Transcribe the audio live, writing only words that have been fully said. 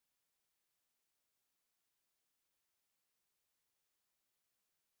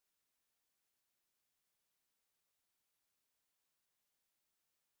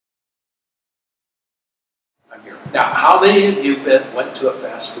I'm here. Now, how many of you went to a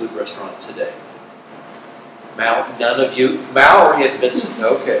fast food restaurant today? Mal, none of you? Mallory and Vincent,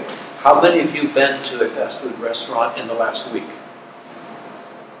 okay. How many of you been to a fast food restaurant in the last week?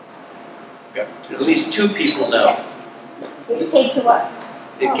 Okay. At least 2 people know. It came to us.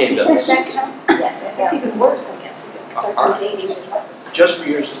 It came to us. Does that count? Yes, it's even worse, I guess. 1380. Just for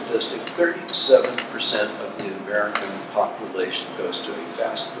your statistic, 37% of the American population goes to a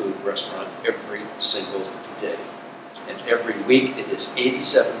fast food restaurant every single day. And every week, it is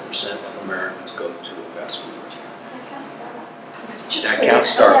 87% of Americans go to a fast food restaurant. That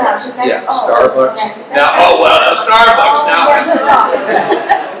counts Starbucks. Yeah, Starbucks. Now, oh well, now Starbucks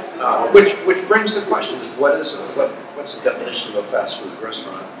now. Which brings the question: is what's the definition of a fast food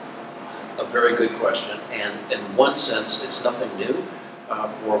restaurant? A very good question, and in one sense, it's nothing new.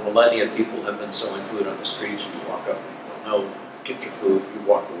 For millennia, people have been selling food on the streets. You walk up, no, get your food, you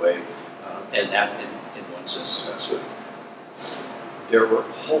walk away, and that, in one sense, is fast food. There were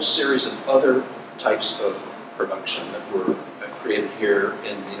a whole series of other types of production that were created here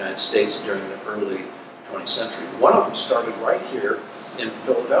in the United States during the early 20th century. One of them started right here in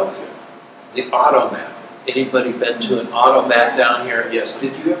Philadelphia, the automat. Anybody been to an automat down here? Yes.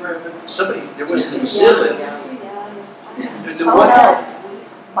 Did you ever have somebody? There was an exhibit.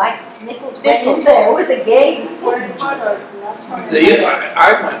 Mike Nichols went in there. It was a game.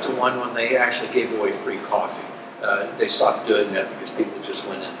 I went to one when they actually gave away free coffee. They stopped doing that because people just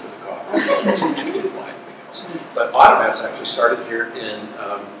went in for the coffee. They didn't buy anything else. But automats actually started here in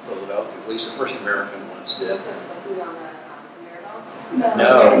Philadelphia. At least the first American ones did. Was it the food on the Mirabelle's?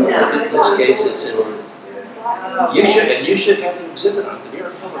 No. In this case, it's in. You should have an exhibit on the New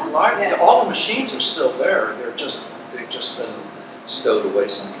York Public Library. All the machines are still there. They've just been stowed away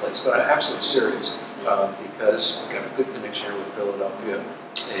someplace. But I'm absolutely serious because we've got a good connection here with Philadelphia,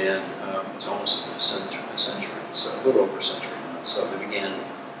 and it's almost a century, so a little over a century now. So they began,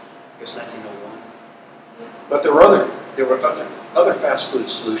 I guess, 1901. But there were other fast food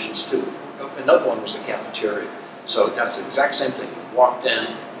solutions too. Another one was the cafeteria. So that's the exact same thing. You walked in,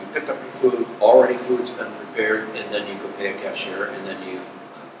 you picked up your food, already food's been prepared, and then you go pay a cashier, and then you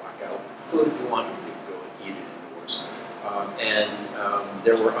walk out with the food if you want, and you can go and eat it indoors.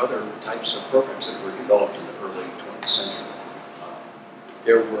 There were other types of programs that were developed in the early 20th century.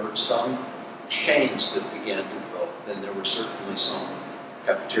 There were some chains that began to develop, and there were certainly some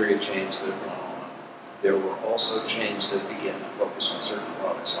cafeteria chains that went on. There were also chains that began to focus on certain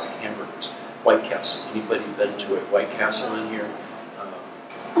products like hamburgers. White Castle. Anybody been to a White Castle in here?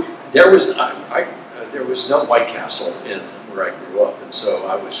 There was no White Castle in where I grew up, and so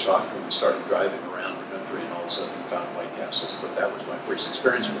I was shocked when we started driving around the country and all of a sudden found White Castles. But that was my first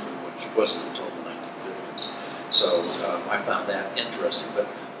experience with them, which wasn't until the 1950s. So I found that interesting. But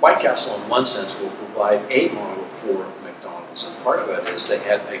White Castle, in one sense, will provide a model for McDonald's, and part of it is they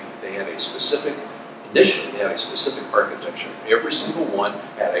had a specific. Initially, they had a specific architecture. Every single one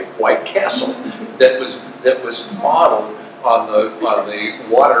had a White Castle that was modeled on the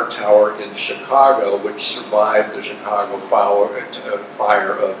water tower in Chicago, which survived the Chicago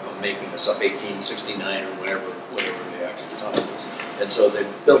fire of making this up, 1869 or whatever the actual time was. And so they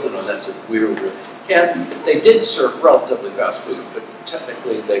built it on that. So and they did serve relatively fast food, but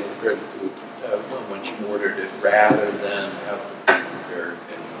technically they prepared the food when you ordered it rather than have it prepared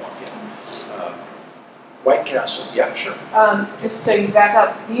and walk in. White Castle, yeah, sure. Just so you back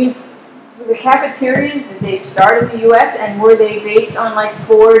up, were the cafeterias, did they start in the U.S. and were they based on like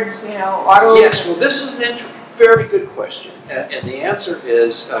Ford's, auto? Yes, well, this is a very good question, and the answer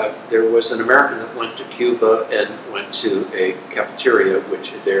is there was an American that went to Cuba and went to a cafeteria,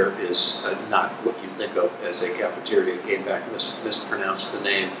 which there is not what you think of as a cafeteria. Came back, mispronounced the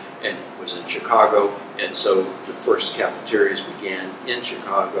name, and was in Chicago, and so the first cafeterias began in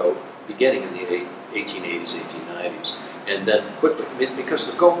Chicago, beginning in the 1880s, 1890s. And then quickly,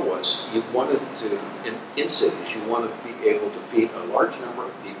 because the goal was, you wanted to, in cities, you wanted to be able to feed a large number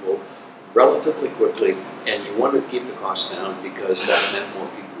of people relatively quickly, and you wanted to keep the costs down because that meant more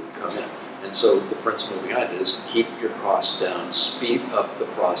people would come in. And so the principle behind it is keep your costs down, speed up the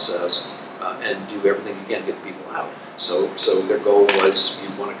process, and do everything you can to get people out. So their goal was, you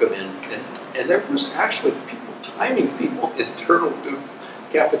want to come in, and there was actually people timing people internal to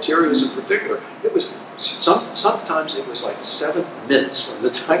cafeterias in particular. It was sometimes it was like 7 minutes from the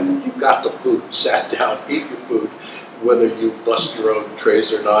time that you got the food, sat down, ate your food, whether you bust your own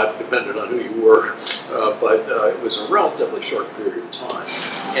trays or not, depended on who you were. But it was a relatively short period of time,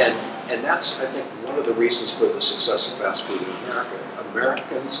 and that's, I think, one of the reasons for the success of fast food in America.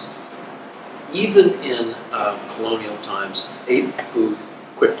 Americans, even in colonial times, ate food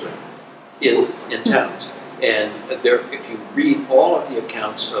quickly in towns. And there, if you read all of the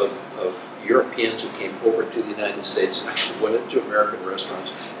accounts of Europeans who came over to the United States and actually went into American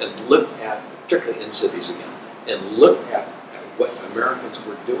restaurants and looked at, particularly in cities again, and looked at what Americans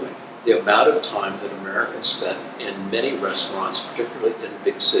were doing, the amount of time that Americans spent in many restaurants, particularly in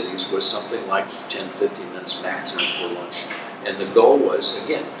big cities, was something like 10, 15 minutes maximum for lunch. And the goal was,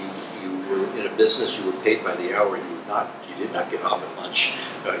 again, you were in a business, you were paid by the hour, you did not get off at lunch,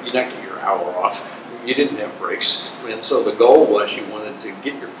 you did not get your hour off, you didn't have breaks. And so the goal was you wanted to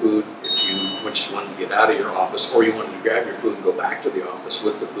get your food if you once you wanted to get out of your office, or you wanted to grab your food and go back to the office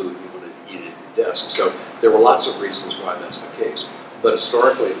with the food you wanted to eat at your desk. So there were lots of reasons why that's the case. But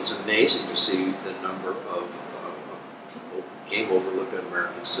historically, it was amazing to see the number of people who came over, looked at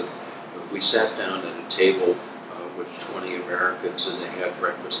Americans. So we sat down at a table with 20 Americans, and they had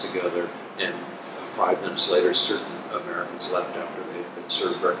breakfast together. And 5 minutes later, certain Americans left after they had been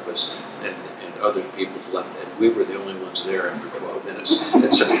served breakfast, and other people left, and we were the only ones there after 12 minutes.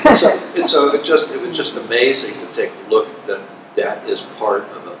 And so it was just amazing to take a look that is part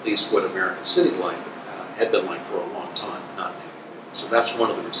of at least what American city life had been like for a long time. So that's one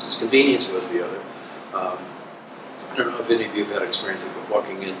of the reasons. Convenience was the other. I don't know if any of you have had experience of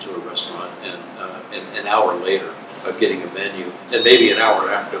walking into a restaurant and an hour later getting a menu, and maybe an hour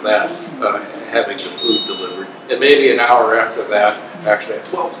after that having the food delivered, and maybe an hour after that actually,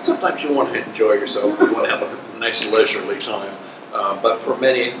 well, sometimes you want to enjoy yourself, you want to have a nice leisurely time, but for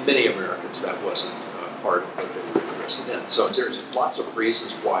many Americans that wasn't part of what they were interested in. So there's lots of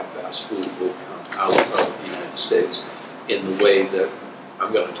reasons why fast food will come out of the United States in the way that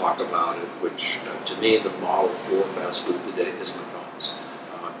I'm going to talk about it, which to me the model for fast food today is McDonald's.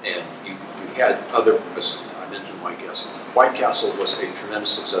 And you had other, as I mentioned White Castle. White Castle was a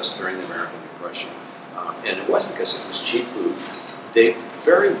tremendous success during the American Depression. And it was because it was cheap food. They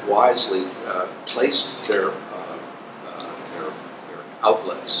very wisely placed their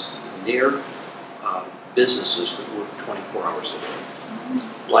outlets near businesses that worked 24 hours a day,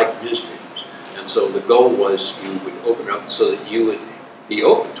 like newspapers. And so the goal was you would open up so that you would be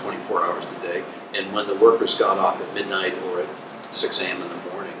open 24 hours a day, and when the workers got off at midnight or at 6 a.m. in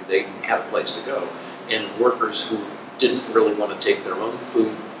the morning, they had a place to go. And workers who didn't really want to take their own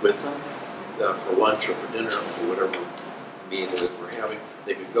food with them for lunch or for dinner or for whatever meal they were having,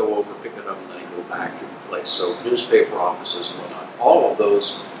 they could go over, pick it up, and then go back to the place. So newspaper offices and whatnot, all of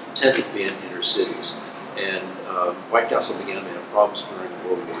those tended to be in inner cities. And White Castle began to have problems during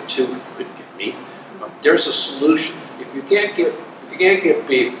World War II. You couldn't get meat. There's a solution. If you can't get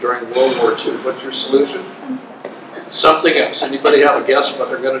beef during World War II, what's your solution? Something else. Anybody have a guess what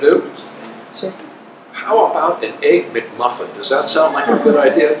they're going to do? Sure. How about an Egg McMuffin? Does that sound like a good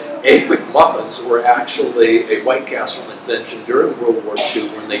idea? Egg McMuffins were actually a White Castle invention during World War II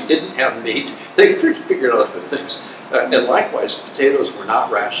when they didn't have meat. They figured out other things. And likewise, potatoes were not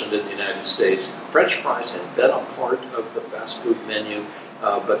rationed in the United States. French fries had been a part of the fast food menu,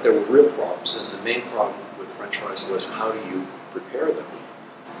 but there were real problems. And the main problem with French fries was how do you prepare them?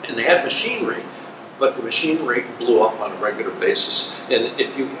 And they had machinery, but the machinery blew up on a regular basis. And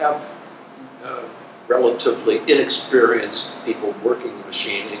if you have relatively inexperienced people working the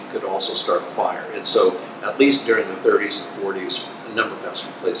machine, it could also start a fire. And so, at least during the 30s and 40s, a number of fast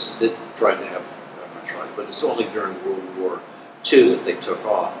food places did try to have French fries, but it's only during World War II that they took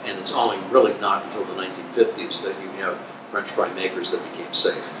off. And it's only really not until the 1950s that you have French fry makers that became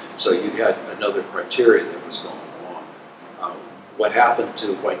safe. So you had another criteria that was going along. What happened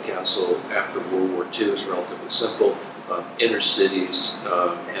to White Castle after World War II is relatively simple. Inner cities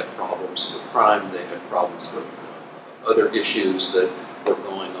had problems with crime, they had problems with other issues that were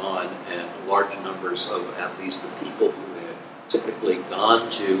going on, and large numbers of at least the people who had typically gone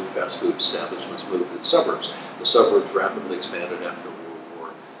to fast food establishments moved to suburbs. The suburbs rapidly expanded after World War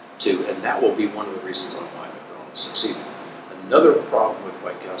II, and that will be one of the reasons on why McDonald's succeeded. Another problem with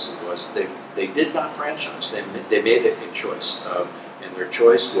White Castle was they did not franchise. They made a choice, and their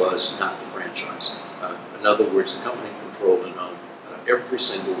choice was not to franchise. In other words, the company controlled and owned every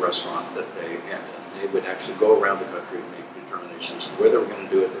single restaurant that they had. And they would actually go around the country and make determinations of where they were going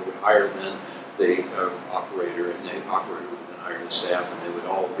to do it. They would hire then the operator, and the operator would then hire the staff, and they would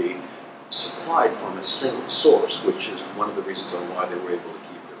all be supplied from a single source, which is one of the reasons on why they were able to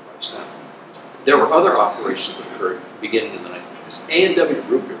keep their price down. There were other operations that occurred beginning in the 1920s. A&W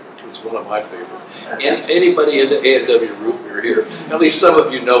Root Beer, which was one of my favorites. And anybody into A&W Root Beer here, at least some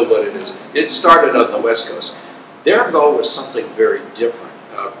of you know what it is. It started on the West Coast. Their goal was something very different.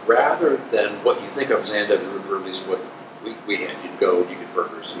 Rather than what you think of as A&W Root Beer, at least what we had. You'd go, you get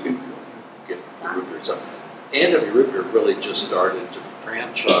burgers, you could get root beer. So A&W Root Beer really just started to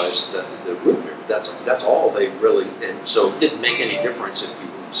franchise the root beer. That's all they really, and so it didn't make any difference if you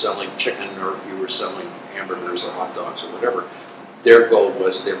were selling chicken or if you were selling hamburgers or hot dogs or whatever. Their goal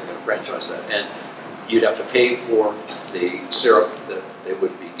was they were going to franchise that, and you'd have to pay for the syrup that they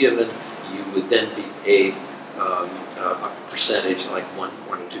would be given. You would then be paid a percentage, like 1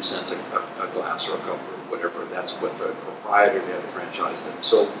 or 2 cents a glass or a cup or whatever. That's what the proprietor had franchised it.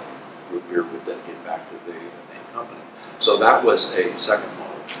 So root beer would then get back to the main company. So that was a second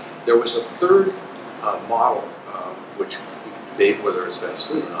model. There was a third model, which debate whether it's fast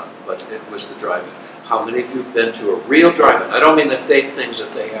food or not, but it was the drive-in. How many of you have been to a real drive-in? I don't mean the fake things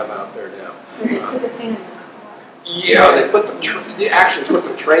that they have out there now. They put the thing in the car. Yeah, they actually put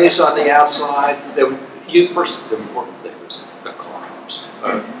the trays on the outside. First, the important thing was the car hops.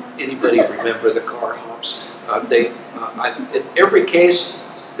 Anybody remember the car hops? In every case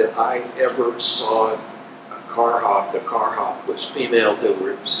that I ever saw a car hop, the car hop was female. They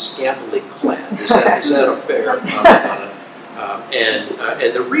were scantily clad. Is that a fair comment on it?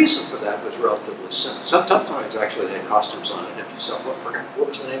 And the reason for that was relatively simple. Sometimes actually they had costumes on it. If you saw, what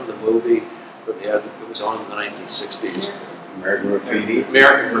was the name of the movie that they had? It was on in the 1960s. American Graffiti.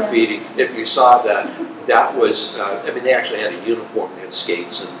 American Graffiti. If you saw that was, I mean, they actually had a uniform. They had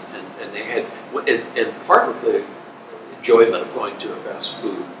skates, and they had, and part of the enjoyment of going to a fast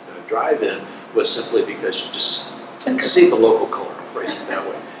food drive-in was simply because you just see the local color, I'll phrase it that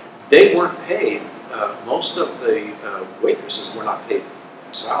way. They weren't paid. Most of the waitresses were not paid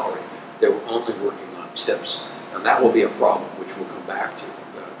salary. They were only working on tips. And that will be a problem, which we'll come back to,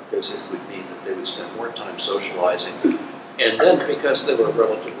 because it would mean that they would spend more time socializing. And then because they were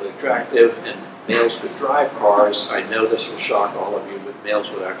relatively attractive and males could drive cars, I know this will shock all of you, but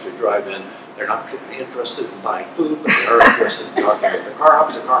males would actually drive in. They're not particularly interested in buying food, but they are interested in talking with the car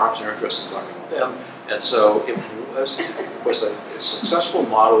hops. The car hops are interested in talking with them. And so it was a successful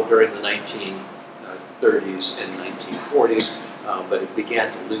model during the 1930s and 1940s, but it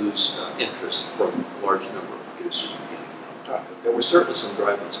began to lose interest from a large number of producers beginning on top. There were certainly some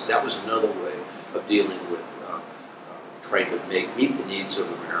drive-ins. That was another way of dealing with trying to meet the needs of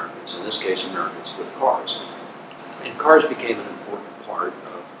Americans, in this case Americans with cars. And cars became an important part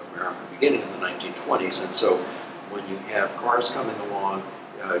of America beginning in the 1920s, and so when you have cars coming along,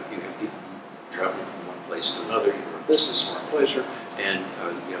 you have people traveling from one place to another, either a business or a pleasure, and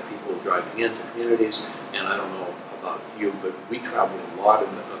you have people driving into communities, and I don't know about you, but we traveled a lot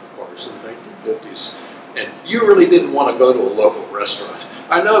in the cars in the 1950s, and you really didn't want to go to a local restaurant.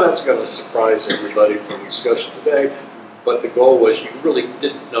 I know that's going to surprise everybody from the discussion today, but the goal was you really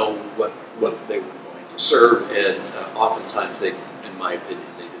didn't know what they were going to serve, and oftentimes they, in my opinion,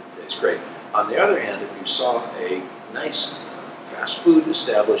 they didn't taste great. On the other hand, if you saw a nice fast food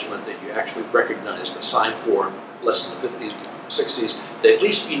establishment that you actually recognized the sign for, less than the 50s, 60s, that at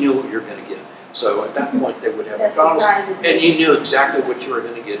least you knew what you were going to get. So at that point, they would have McDonald's, and you knew exactly what you were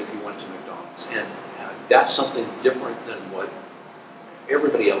going to get if you went to McDonald's. And that's something different than what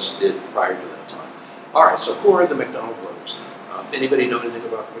everybody else did prior to that time. All right, so who are the McDonald brothers? Anybody know anything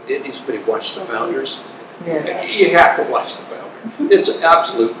about them? Anybody watch The Founders? Yeah. You have to watch The Founders. It's an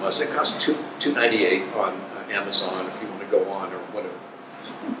absolute must. It costs $2.98 on Amazon if you want to go on or whatever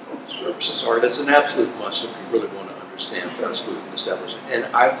services are. It's an absolute must if you really want to understand fast food and establishment.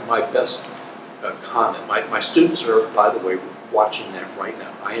 And my best comment, my students are, by the way, watching that right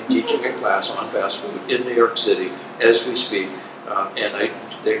now. I am teaching a class on fast food in New York City as we speak, and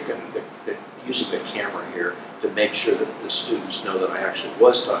they're using a camera here to make sure that the students know that I actually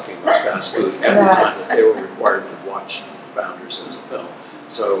was talking about fast food at the time that they were required to watch Founders as a film.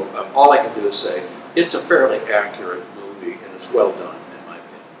 So all I can do is say it's a fairly accurate movie and it's well done in my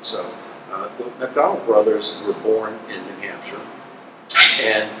opinion. So the McDonald brothers were born in New Hampshire,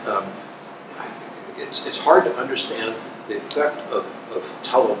 and it's hard to understand the effect of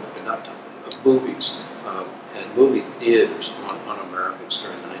movies and movie theaters on Americans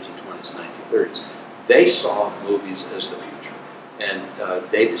during the 1920s and 1930s. They saw movies as the future, and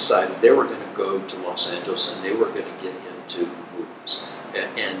they decided they were going to go to Los Angeles and they were going to get into movies.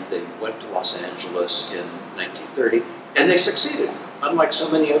 And they went to Los Angeles in 1930, and they succeeded, unlike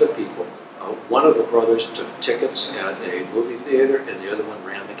so many other people. One of the brothers took tickets at a movie theater, and the other one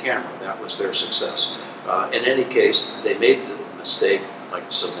ran the camera. That was their success. In any case, they made the mistake,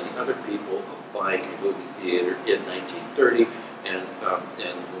 like so many other people, of buying a movie theater in 1930, and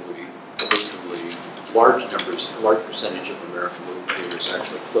when we originally, large percentage of American movie theaters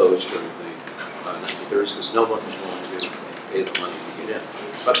actually closed during the 1930s because no one was willing to pay the money to get in.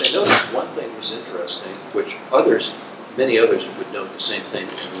 But they noticed one thing was interesting, which many others would note the same thing,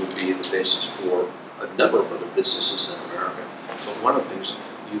 and would be the basis for a number of other businesses in America. But one of the things,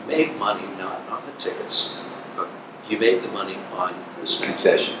 you made money not on the tickets, but you made the money on the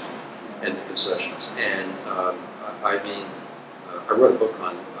Concessions. and the concessions. And I mean, I wrote a book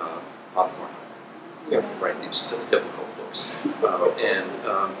on popcorn. You have to write these difficult books.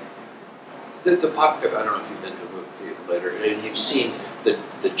 The pop, I don't know if you've been to a movie theater later, and you've seen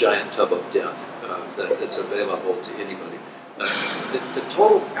the giant tub of death that's available to anybody. The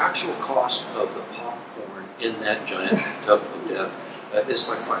total actual cost of the popcorn in that giant tub of death is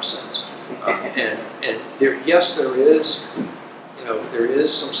like 5 cents. And there, yes, there is, there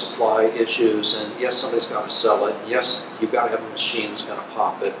is some supply issues, and yes, somebody's got to sell it. And yes, you've got to have a machine that's going to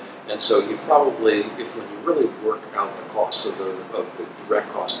pop it. And so you probably, when you really work out the cost of the direct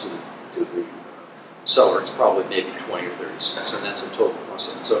cost to the seller, it's probably maybe 20 or 30 cents, and that's the total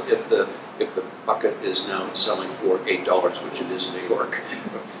cost of it. So if the bucket is now selling for $8, which it is in New York,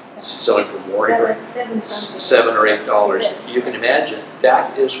 it's selling for more here, $7 or $8. You can imagine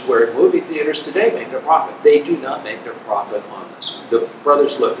that is where movie theaters today make their profit. They do not make their profit on this. The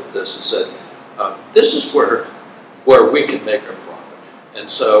brothers looked at this and said, "This is where we can make our profit." And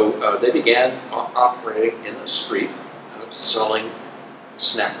so they began operating in the street, selling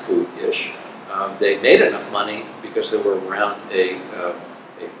snack food-ish. They made enough money because they were around a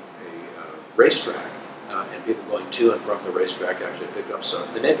racetrack, and people going to and from the racetrack actually picked up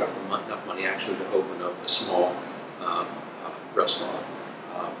stuff. They made enough money actually to open up a small restaurant,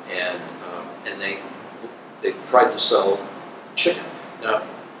 and they tried to sell chicken. Now,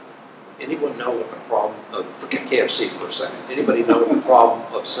 anyone know what the problem of, forget KFC for a second, anybody know what the problem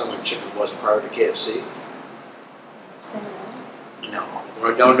of selling chicken was prior to KFC? No,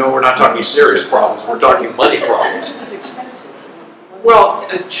 we're not talking serious problems, we're talking money problems. It was expensive. Well,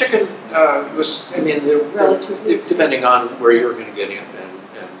 chicken was, I mean, depending on where you're going to get in,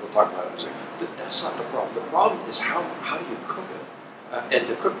 and we'll talk about it in a second, but that's not the problem. The problem is how do you cook it? And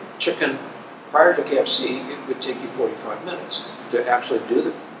to cook chicken prior to KFC, it would take you 45 minutes to actually do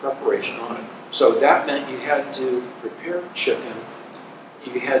the preparation on it. So that meant you had to prepare chicken.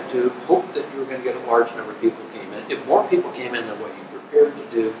 You had to hope that you were going to get a large number of people came in. If more people came in than what you prepared to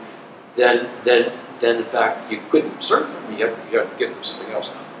do, then in fact you couldn't serve them. You had to give them something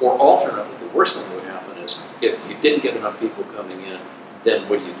else. Or alternatively, the worst thing that would happen is if you didn't get enough people coming in, then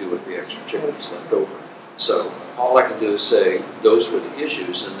what do you do with the extra chicken that's left over? So all I can do is say those were the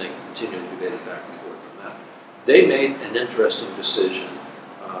issues, and they continued to debate back and forth on that. They made an interesting decision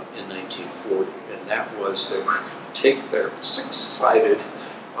in 1940, and that was they were going to take their 6-sided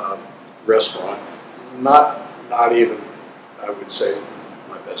restaurant, not even, I would say,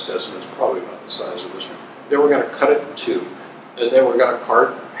 my best estimate is probably about the size of this one. They were going to cut it in 2, and they were going to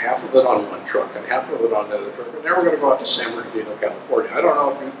cart half of it on one truck and half of it on the other truck, and they were going to go out to San Bernardino, California. I don't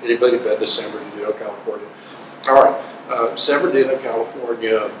know if anybody been to San Bernardino, California. All right, San Bernardino,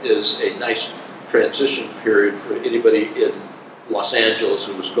 California is a nice transition period for anybody in Los Angeles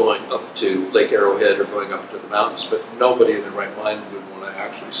who was going up to Lake Arrowhead or going up to the mountains, but nobody in their right mind would want to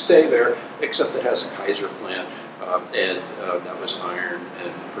actually stay there, except it has a Kaiser plant, and that was iron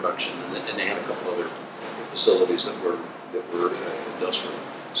and production, and they had a couple other facilities that were industrial.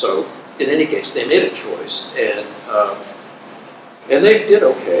 So in any case, they made a choice, and they did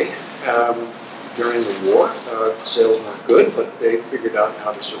okay. During the war, sales weren't good, but they figured out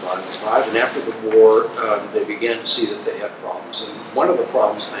how to survive and thrive. And after the war, they began to see that they had problems. And one of the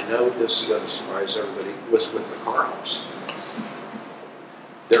problems, I know this is going to surprise everybody, was with the car hops.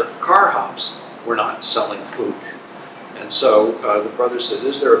 Their car hops were not selling food. And so the brothers said,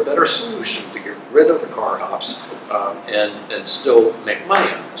 is there a better solution to get rid of the car hops and still make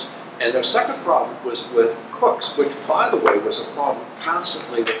money on this? And their second problem was with cooks, which, by the way, was a problem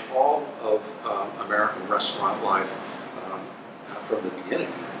constantly with all of American restaurant life from the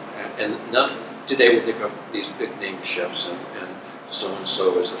beginning. And today we think of these big-name chefs and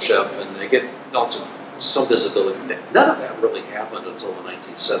so-and-so as the chef, and they get lots of some visibility. None of that really happened until the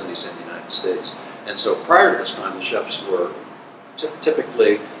 1970s in the United States. And so prior to this time, the chefs were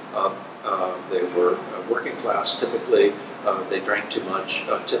typically they were working class. Typically, they drank too much.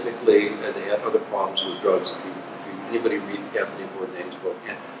 Typically, they had other problems with drugs. If anybody read Anthony Bourdain's book,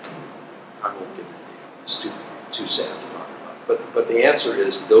 and I won't get into it. It's too sad to talk about. But the answer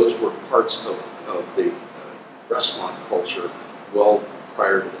is those were parts of the restaurant culture well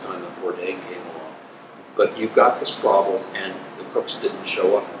prior to the time that Bourdain came along. But you got this problem, and the cooks didn't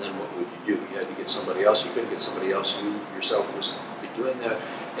show up, and then what would you do? You had to get somebody else. You couldn't get somebody else. You yourself was doing that,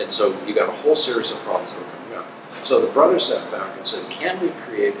 and so you got a whole series of problems that were coming up. So the brothers sat back and said, can we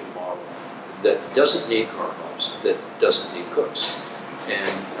create a model that doesn't need car hops, that doesn't need cooks?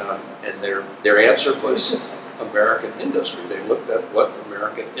 And their answer was, American industry. They looked at what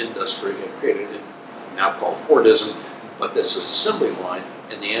American industry had created, now called Fordism, but this is assembly line.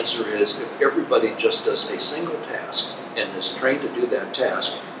 And the answer is, if everybody just does a single task and is trained to do that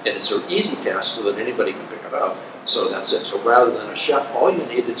task, and it's an easy task so that anybody can pick it up, so that's it. So rather than a chef, all you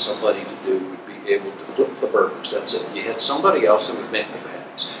needed somebody to do would be able to flip the burgers. That's it. You had somebody else that would make the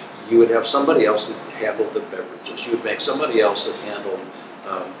patties. You would have somebody else that handled the beverages. You would make somebody else that handled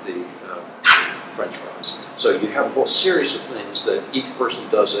the French fries. So you have a whole series of things that each person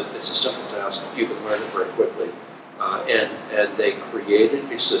does it. It's a simple task. You can learn it very quickly. And they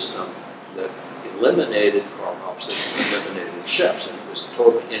created a system that eliminated car hops, that eliminated chefs, and it was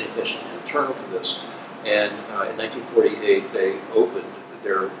totally inefficient internal to this. And in 1948, they opened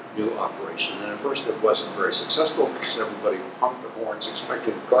their new operation. And at first it wasn't very successful because everybody honked their horns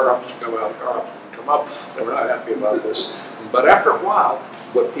expecting car hops to come out, car hops to come up. They were not happy about this. But after a while,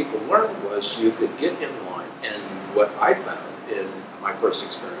 what people learned was you could get in line. And what I found in my first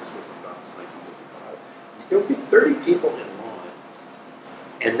experience with McDonald's in 1955, there would be 30 people in line.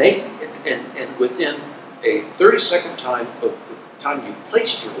 And within a 30-second time of the time you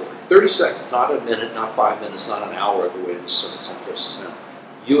placed your order, 30 seconds, not a minute, not 5 minutes, not an hour, the way it is some places now,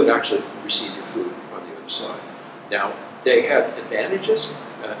 you would actually receive your food on the other side. Now, they had advantages,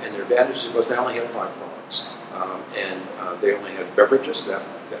 and their advantages was they only had 5 products, and they only had beverages,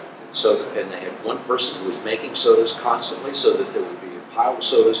 soda, and they had one person who was making sodas constantly, so that there would be a pile of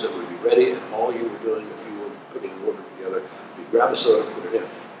sodas that would be ready, and all you were doing if you were putting an order together, you grab a soda and put it in.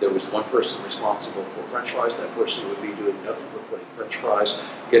 There was one person responsible for French fries. That person would be doing nothing but putting French fries,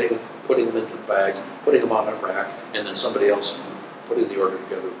 putting them into the bags, putting them on a rack, and then somebody else putting the order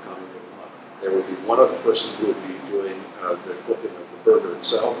together would come and pick them up. There would be one other person who would be doing the cooking of the burger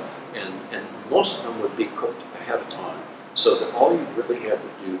itself, and most of them would be cooked ahead of time, so that all you really had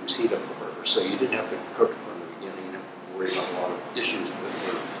to do was heat up the burger. So you didn't have to cook it from the beginning. You didn't have to worry about a lot of issues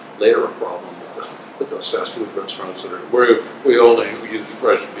with later a problem with those fast food restaurants that are, we only use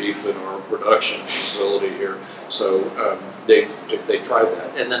fresh beef in our production facility here. So they tried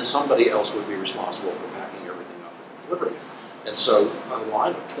that. And then somebody else would be responsible for packing everything up and delivering it. And so a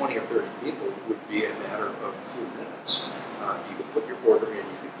line of 20 or 30 people would be a matter of a few minutes. You could put your order in,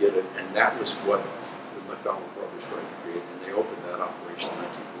 you could get it, and that was what the McDonald brothers tried to create, and they opened that operation in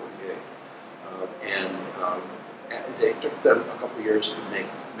 1948. And they took them a couple of years to make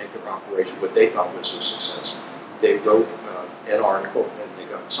their operation what they thought was a success. They wrote an article, and they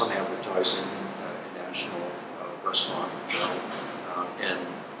got some advertising in a national restaurant journal. And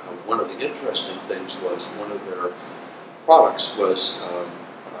one of the interesting things was one of their products was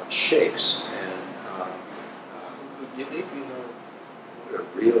shakes. And if you know what a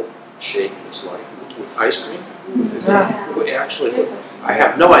real shake is like with ice cream, we actually, I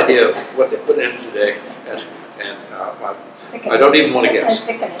have no idea what they put in today. And I don't even want to guess.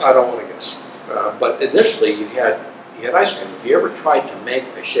 I don't want to guess. But initially, you had ice cream. If you ever tried to make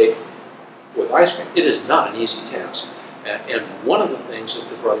a shake with ice cream, it is not an easy task. And one of the things that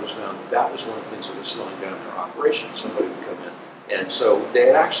the brothers found, that was one of the things that was slowing down their operation. Somebody would come in. And so they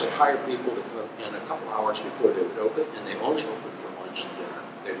had actually hired people to come in a couple hours before they would open, and they only opened for lunch and dinner.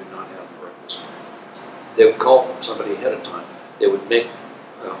 They did not have breakfast. They would call somebody ahead of time. They would make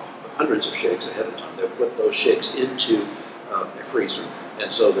hundreds of shakes ahead of time. They would put those shakes into a freezer.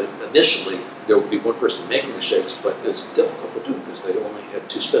 And so that initially there would be one person making the shakes, but it's difficult to do because they only had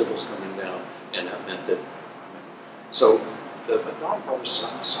 2 spindles coming down, and that meant that. So the McDonald brothers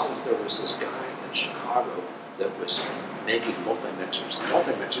saw that there was this guy in Chicago that was making multi-mixers. The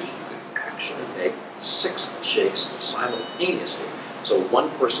multi-mixers, you could actually make 6 shakes simultaneously. So one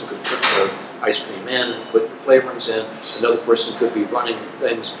person could put the ice cream in and put the flavorings in, another person could be running the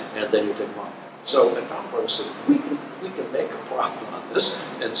things, and then you take them off. So McDonald brothers said, we can make a profit on this,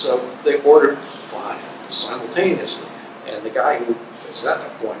 and so they ordered 5 simultaneously. And the guy who was at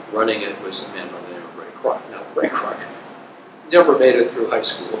that point running it was a man by the name of Ray Kroc. Now, Ray Kroc never made it through high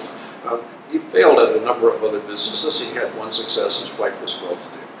school. He failed at a number of other businesses. He had one success. His wife was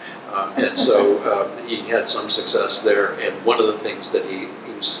well-to-do. And so he had some success there. And one of the things that he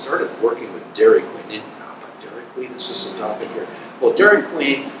started working with Dairy Queen. Dairy Queen, is this a topic here? Well, Dairy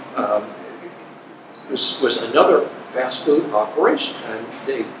Queen was another fast food operation. And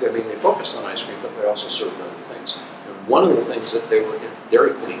they focused on ice cream, but they also served other things. And one of the things that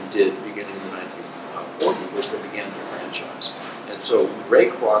Dairy Queen did beginning in the 1940s was they began to franchise. And so Ray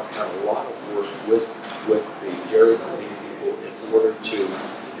Kroc had a lot of work with the Dairy Queen people in order to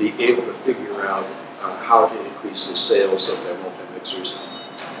be able to figure out how to increase the sales of their multi-mixers.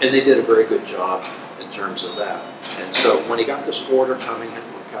 And they did a very good job in terms of that. And so when he got this order coming in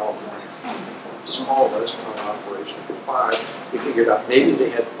from California, small restaurant operation for 5. He figured out maybe they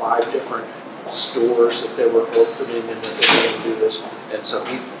had 5 different stores that they were opening and that they were going to do this. And so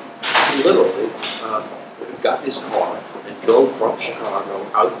he literally got in his car and drove from Chicago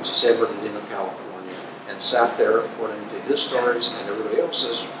out to San Bernardino, California, and sat there, according to his stories and everybody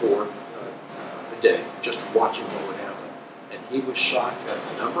else's, for a day, just watching what would happen. And he was shocked at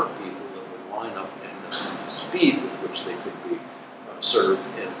the number of people that would line up and the speed with which they could be served.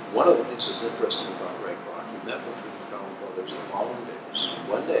 And one of the things that's interesting about Ray Kroc, he met with the McDonald brothers the following day,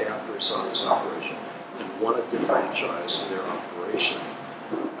 one day after he saw this operation, and wanted to franchise their operation.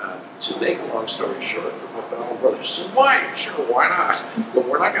 To make a long story short, the McDonald brothers said, "Why? Sure, why not? But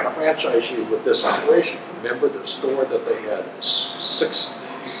we're not going to franchise you with this operation." Remember, the store that they had is 6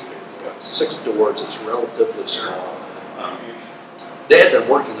 doors. It's relatively small. They had been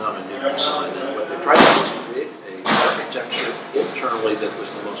working on a new design, and what they tried to do was create an architecture internally that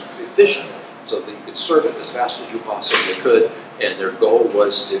was the most efficient, so that you could serve it as fast as you possibly could. And their goal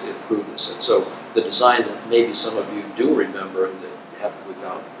was to improve this. And so the design that maybe some of you do remember that happened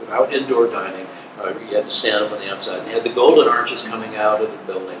without indoor dining, you had to stand up on the outside. And you had the golden arches coming out of the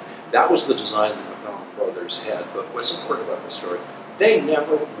building. That was the design that McDonald Brothers had. But what's important about this story, they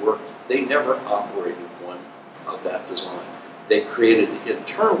never operated one of that design. They created the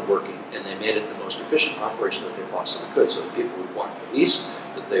internal working, and they made it the most efficient operation that they possibly could, so that people would walk the least,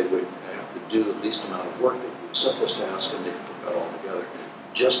 that they would have to do the least amount of work, they would do the simplest task, and they could put that all together.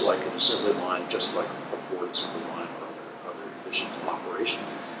 Just like an assembly line, just like a board assembly line or other efficient operation.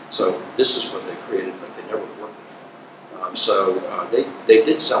 So this is what they created, but they never worked it. They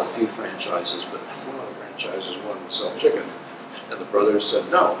did sell a few franchises, but one of the franchises wanted to sell chicken, and the brothers said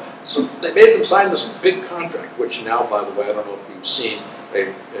no. So they made them sign this big contract, which now, by the way, I don't know if you've seen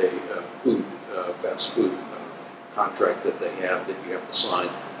a fast food contract that they have that you have to sign.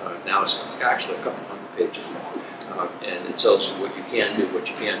 Now it's actually a couple hundred pages long, and it tells you what you can do, what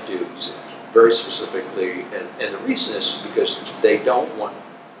you can't do, very specifically. And the reason is because they don't want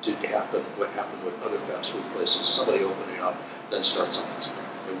to happen what happened with other fast food places. Somebody opening up, then start something.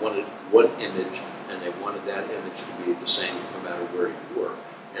 They wanted one image, and they wanted that image to be the same no matter where you were.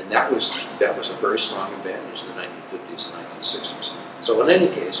 And that was a very strong advantage in the 1950s and 1960s. So in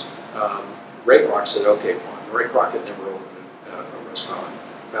any case, Ray Kroc said, okay, fine. Ray Kroc had never opened a restaurant,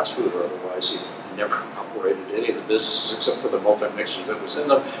 fast food or otherwise. He never operated any of the businesses except for the multi-mixer that was in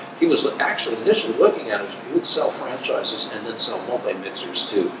them. He was actually initially looking at it, he would sell franchises and then sell multi-mixers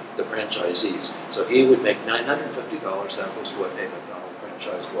to the franchisees. So he would make $950, that was what a McDonald's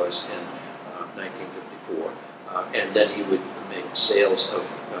franchise was in 1954. And then he would make sales of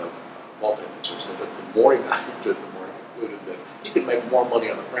multi-mixers. But the more he got into it, the more he concluded that he could make more money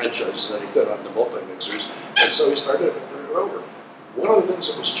on the franchises than he could on the multi-mixers. And so he started to turn it over. One of the things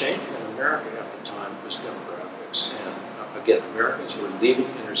that was changing in America at the time was demographics. And again, Americans were leaving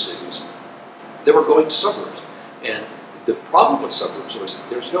inner cities. They were going to suburbs. And the problem with suburbs was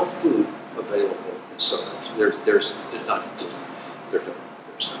there's no food available in suburbs. There's not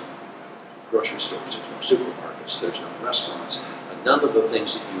grocery stores, there's no supermarkets, there's no restaurants, and none of the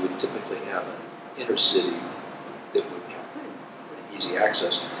things that you would typically have in an inner city that would have pretty easy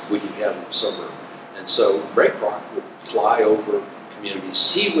access would you have in a suburb. And so Ray Kroc would fly over communities,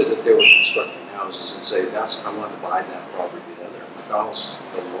 see where that they were constructing houses, and say, I want to buy that property down there. McDonald's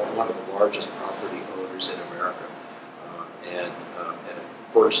is one of the largest property owners in America. And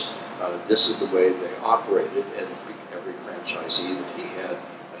at first, this is the way they operated, and every franchisee that he had,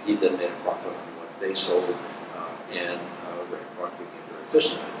 he then made a profit on what they sold, and Ray Kroc became very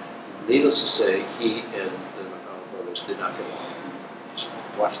efficient. Needless to say, he and the McDonald brothers did not get along. Just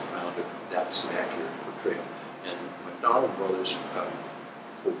watch them out, that's an accurate portrayal. And McDonald brothers,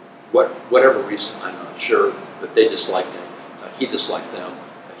 for whatever reason, I'm not sure, but they disliked him. He disliked them.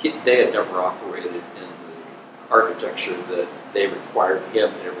 They had never operated in the architecture that they required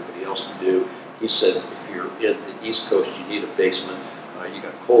him and everybody else to do. He said, if you're in the East Coast, you need a basement. You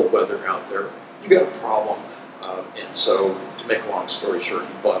got cold weather out there, you got a problem. And so, to make a long story short,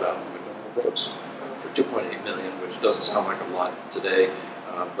 he bought out the McDonald Brothers for $2.8 million, which doesn't sound like a lot today,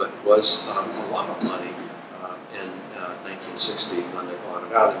 but was a lot of money in 1960 when they bought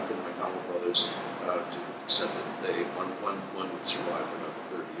it out. And for the McDonald Brothers to accept it, one would survive for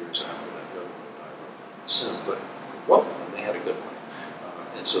another 30 years after that. The other one died soon, but both of them, they had a good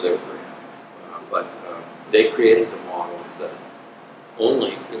life, and so they were very happy. But they created the model that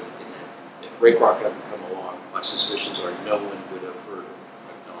only if Ray Kroc hadn't come along, my suspicions are no one would have heard of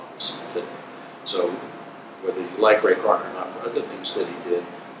McDonald's today. So whether you like Ray Kroc or not for other things that he did,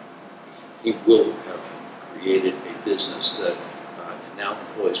 he will have created a business that now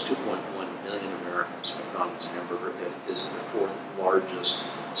employs 2.1 million million Americans. McDonald's hamburger is the fourth largest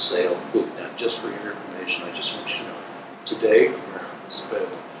sale of food. Now, just for your information, I just want you to know, today Americans spend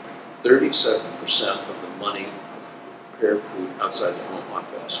 37% of the money of prepared food outside the home on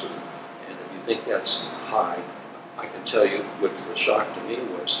fast food. And if you think that's high, I can tell you what the shock to me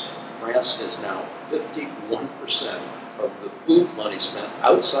was France is now 51% of the food money spent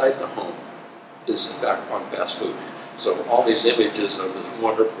outside the home is in fact on fast food. So all these images of this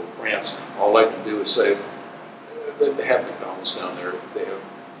wonderful France, all I can do is say, they have McDonald's down there, they have,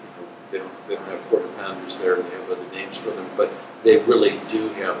 they don't have quarter pounders there, they have other names for them, but they really do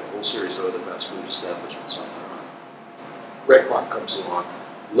have a whole series of other fast food establishments on their own. Ray Kroc comes along,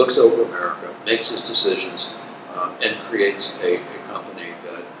 looks over America, makes his decisions, and creates a company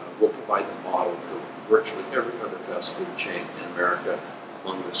that will provide the model for virtually every other fast food chain in America.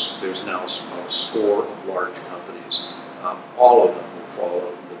 Among this, there's now a score of large companies. All of them will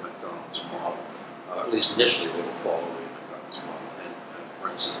follow the McDonald's model. At least initially, they will follow the McDonald's model. And for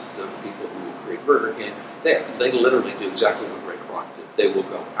instance, the people who will create Burger King, they literally do exactly what Ray Kroc did. They will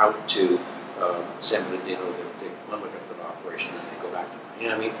go out to San Bernardino, they will take one look at the operation, and they go back to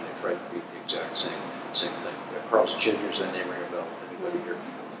Miami, and they try to repeat the exact same thing. Carl's Jr. is that name ring a bell? Anybody here?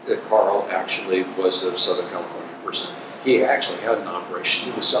 Carl actually was a Southern California person. He actually had an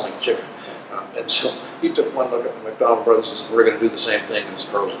operation. He was selling chicken. And so he took one look at the McDonald brothers and said, we're going to do the same thing as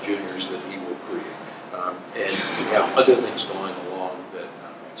Carl's Jr.'s that he will create. And you have other things going along that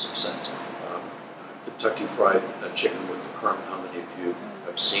make some sense. Kentucky Fried Chicken with the Colonel. How many of you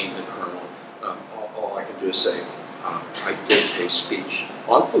have seen the Colonel? All I can do is say, I did a speech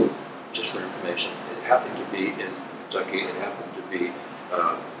on food, just for information. It happened to be in Kentucky. It happened to be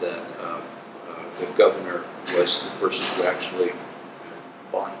that the governor was the person who actually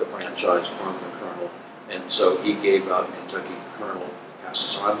bought the franchise from the Colonel, and so he gave out Kentucky Colonel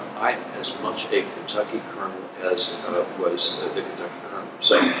passes. So I'm as much a Kentucky Colonel as was the Kentucky Colonel.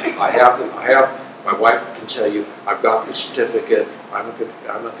 So I have. My wife can tell you, I've got the certificate. I'm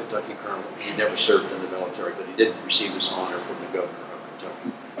a Kentucky Colonel. He never served in the military, but he did receive this honor from the governor of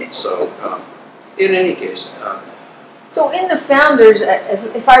Kentucky. So, in any case. So in the Founders, as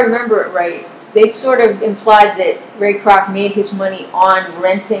if I remember it right, they sort of implied that Ray Kroc made his money on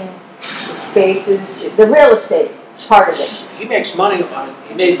renting the spaces, the real estate part of it. He makes money on.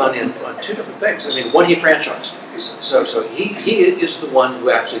 He made money on two different things. I mean, one, he franchised. So he is the one who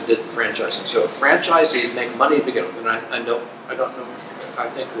actually did the franchising. So franchisees make money to begin with, and I don't know. I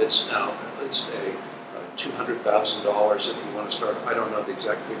think it's now at least a $200,000 if you want to start. I don't know the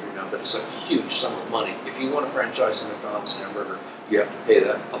exact figure now, but it's a huge sum of money. If you want to franchise a McDonald's hamburger, you have to pay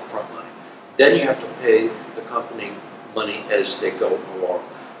that upfront money. Then you have to pay the company money as they go along.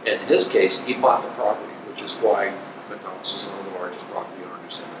 And in his case, he bought the property, which is why McDonald's is one of the largest property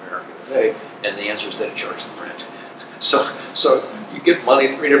owners in America today. And the answer is that it charges them rent. So you get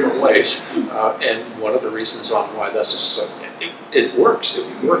money three different ways. And one of the reasons on why this is so, it works.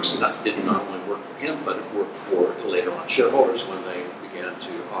 It works. It did not only work for him, but it worked for later on shareholders when they began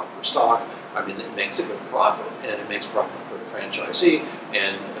to offer stock. I mean, it makes a good profit, and it makes profit for the franchisee,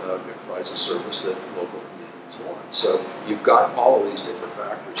 and it provides a service that local communities want. So you've got all of these different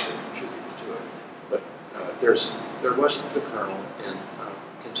factors that contribute to it. But there was the Colonel in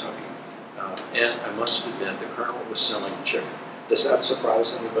Kentucky, and I must admit, the Colonel was selling chicken. Does that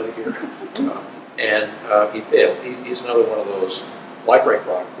surprise anybody here? And he failed. He's another one of those, like Ray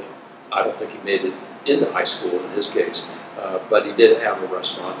Kroc, that I don't think he made it into high school in his case. But he did have a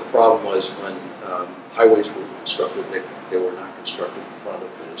restaurant. The problem was when highways were constructed, they were not constructed in front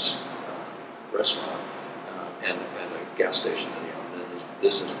of his restaurant and a gas station that he owned. And his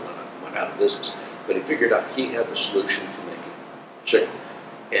business went out of business. But he figured out he had the solution to making chicken.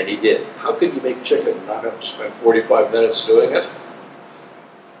 And he did. How could you make chicken and not have to spend 45 minutes doing it?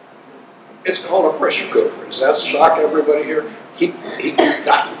 It's called a pressure cooker. Does that shock everybody here? He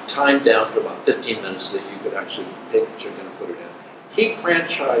got the time down to about 15 minutes that you could actually take the chicken and put it in. He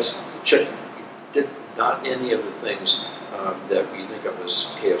franchised the chicken. He did not any of the things that we think of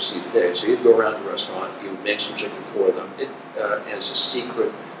as KFC today. So he'd go around the restaurant, he would make some chicken for them. It has a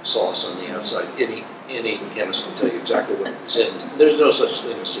secret sauce on the outside. Any chemist will tell you exactly what it's in. There's no such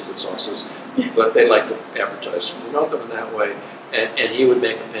thing as secret sauces, but they like to advertise them. We know them in that way. And he would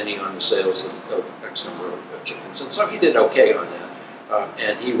make a penny on the sales of X number of chickens. And so he did okay on that.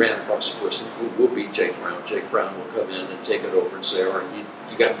 And he ran across a person who will be Jake Brown. Jake Brown will come in and take it over and say, all right,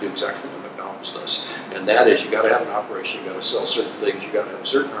 you got to do exactly what McDonald's does. And that is, you got to have an operation, you got to sell certain things, you got to have a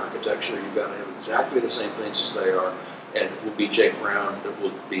certain architecture, you got to have exactly the same things as they are. And it will be Jake Brown that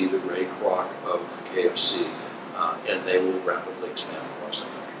will be the Ray Kroc of KFC. And they will rapidly expand across the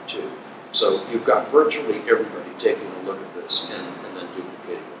country too. So you've got virtually everybody taking a look at this and then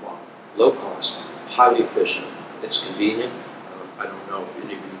duplicating the model. Low cost, highly efficient, it's convenient. I don't know if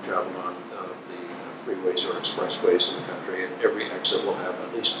any of you travel on the freeways or expressways in the country, and every exit will have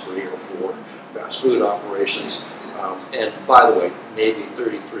at least 3 or 4 fast food operations. And by the way, maybe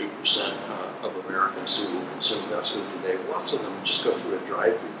 33% of Americans who consume fast food today, lots of them just go through a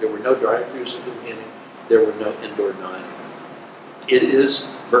drive-through. There were no drive-throughs at the beginning. There were no indoor dining. It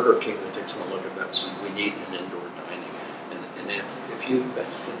is Burger King that takes one look at that and says, we need an indoor dining. And if you've been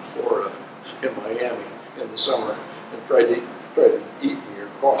in Florida, in Miami, in the summer, and tried to eat in your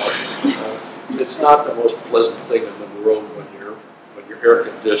car, it's not the most pleasant thing in the world when your air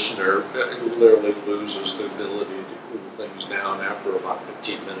conditioner literally loses the ability to cool things down after about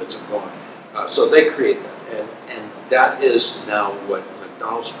 15 minutes of going. So they create that, and that is now what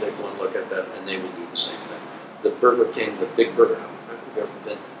McDonald's will take one look at that, and they will do the same thing. The Burger King, the Big Burger, if you've ever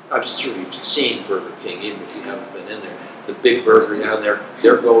been, I'm sure you've seen Burger King, even if you haven't been in there. The Big Burger down there,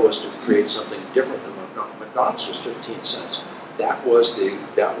 their goal was to create something different than McDonald's. McDonald's was 15 cents. That was the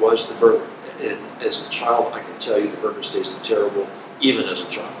burger. And as a child, I can tell you the burgers tasted terrible, even as a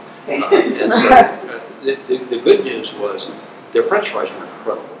child. And so the good news was their French fries were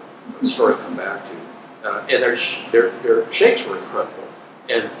incredible. The story I'll come back to, and their shakes were incredible.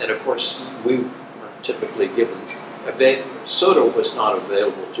 And of course, we were typically given soda was not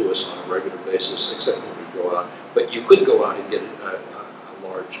available to us on a regular basis, except when we go out. But you could go out and get a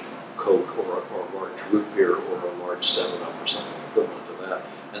large Coke or a large root beer or a large 7-Up or something equivalent to that.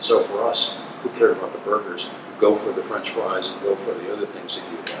 And so for us, who cared about the burgers, go for the French fries and go for the other things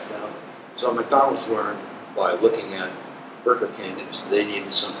that you had down there. So McDonald's learned by looking at Burger King, and they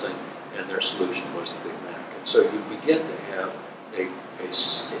needed something, and their solution was the Big Mac. And so you begin to have an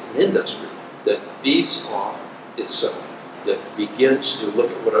industry that feeds off itself, that begins to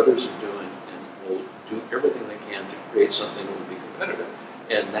look at what others are doing and will do everything they can to create something that will be competitive.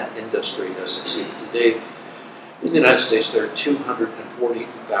 And that industry has succeeded. Today, in the United States, there are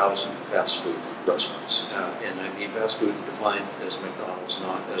 240,000 fast food restaurants. And I mean fast food defined as McDonald's,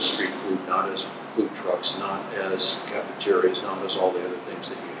 not as street food, not as food trucks, not as cafeterias, not as all the other things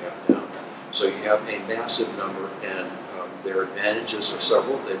that you have down there. So you have a massive number, and their advantages are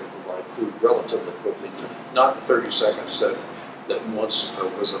several. They provide food relatively quickly, not the 30 seconds that once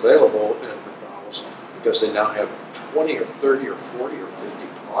was available in McDonald's, because they now have 20 or 30 or 40 or 50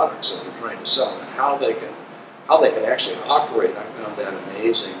 products that they're trying to sell, and how they can actually operate. I found that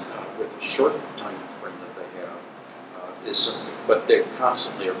amazing with the short time frame that they have is something. But they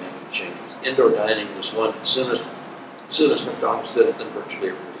constantly are making changes. Indoor dining was one. As soon as McDonald's did it, then virtually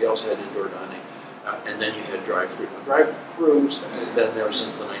everybody else had indoor dining. And then you had drive-through. Drive-throughs had been there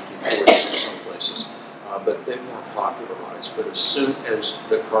since the 1940s in some places, but they weren't popularized. But as soon as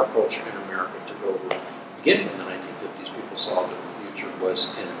the car culture in America took over, beginning in the 1950s, people saw that the future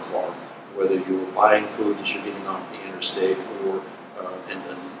was in a car. Whether you were buying food as you're getting off the interstate, or and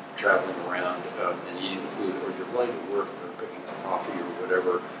then traveling around and eating the food, or you're going to work or picking up coffee or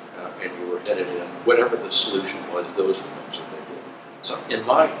whatever, and you were headed in, whatever the solution was, those were things that they did. So in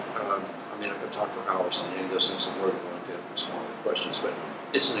my I mean, I could talk for hours on any of those things, and we're going to get smaller questions, but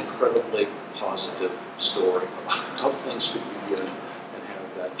it's an incredibly positive story about how things could begin and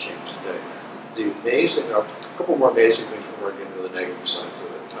have that change today. The amazing, a couple more amazing things before I get into the negative side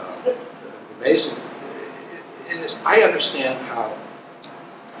of it. The amazing is I understand how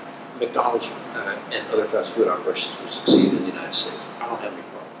McDonald's and other fast food operations would succeed in the United States. I don't have any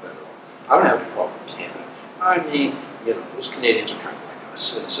problem with that at all. I don't have any problem with Canada. I mean, you know, those Canadians are kind of like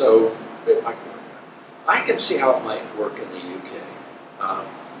us, and so it might work. I can see how it might work in the UK.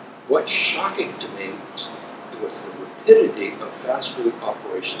 What's shocking to me was the rapidity of fast food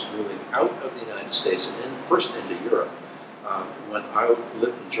operations moving out of the United States and then first into Europe. When I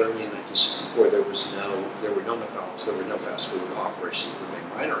lived in Germany in 1964, there were no McDonald's, there were no fast food operations, with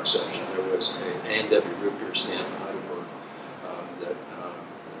a minor exception. There was an A&W root beer stand in Heidelberg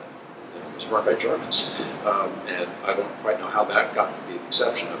that was run by Germans, and I don't quite know how that got to be the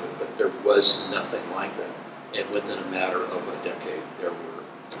exception of it, but there was nothing like that. And within a matter of a decade, there were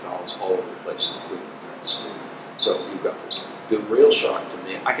McDonald's all over the place, including France too. So you've got this. The real shock to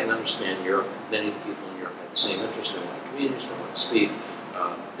me, I can understand Europe. Many of the people in Europe had the same interest. They wanted convenience, they wanted speed,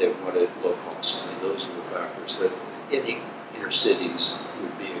 they wanted low cost. I mean, those are the factors that any inner cities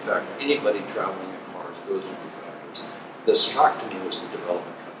would be a factor. Anybody traveling in cars, those would be factors. The shock to me was the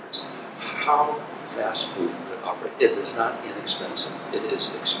developing countries. How fast food could operate. It is not inexpensive. It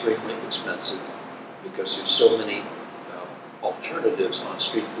is extremely expensive because there's so many alternatives on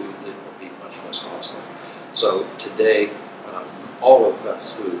street food that will be much less costly. So today, all of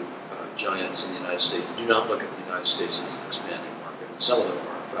fast food giants in the United States do not look at the United States as an expanding market. And some of them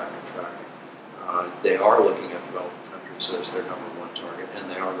are in fact contracting. They are looking at developed countries as their number one target, and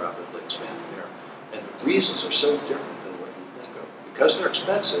they are rapidly expanding there. And the reasons are so different than what you think of. Because they're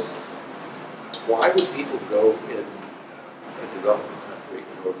expensive, why would people go in a developing country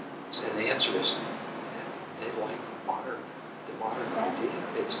in order? And the answer is they like the modern idea.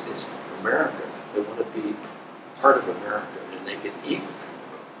 It's America. They want to be part of America, and they can eat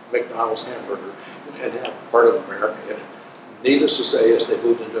McDonald's hamburger and have part of America in it. Needless to say, as they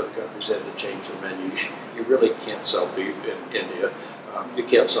moved into other countries, they had to change their menu. You really can't sell beef in India. You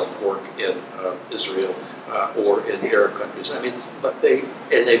can't sell pork in Israel or in Arab countries. I mean, but they've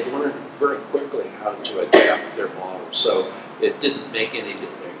learned very quickly how to adapt their model. So it didn't make any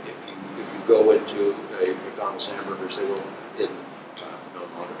difference. If you go into a McDonald's hamburgers, they will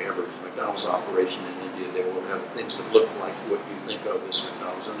McDonald's operation in India, they will have things that look like what you think of as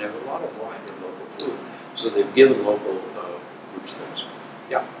McDonald's, and they have a lot of variety in local food. So they've given local groups things.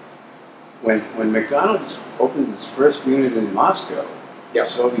 Yeah. When McDonald's opened its first unit in Moscow, yeah. the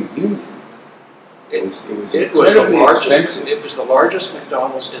Soviet Union, it was the expensive. It was the largest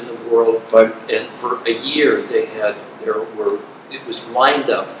McDonald's in the world, and for a year it was lined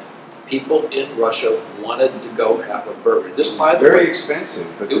up. People in Russia wanted to go have a burger. This, by the way, very expensive,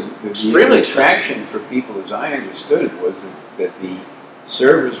 but the attraction for people, as I understood it, was that the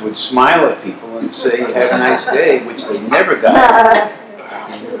servers would smile at people and say, "Have a nice day," which they never got.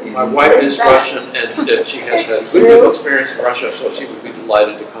 My wife is Russian, and she has had good experience in Russia, so she would be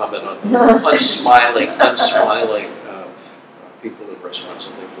delighted to comment on unsmiling people in restaurants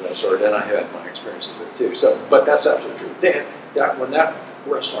and things of that sort. And I had my experiences there too. So, but that's absolutely true. When that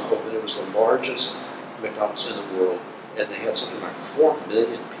restaurant opened, it was the largest McDonald's in the world, and they had something like 4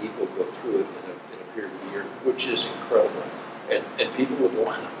 million people go through it in a period of a year, which is incredible. And people would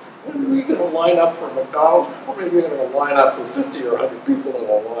line up. When are we going to line up for McDonald's? Or maybe we're going to line up for 50 or 100 people in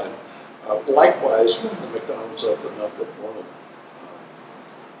a line. Likewise, when the McDonald's opened up in Rome,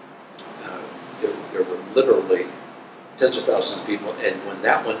 there were literally tens of thousands of people. And when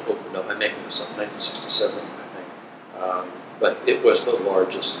that one opened up, I'm making this up, 1967, I think. But it was the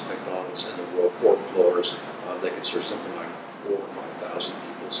largest McDonald's in the world, 4 floors. They could serve something like 4,000 or 5,000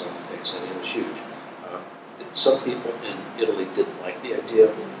 people simultaneously, and it was huge. Some people in Italy didn't like the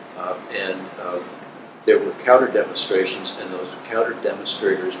idea, and there were counter demonstrations, and those counter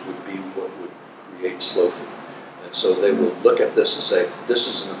demonstrators would be what would create slow food. And so they will look at this and say, this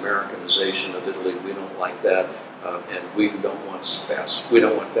is an Americanization of Italy, we don't like that, and we don't want fast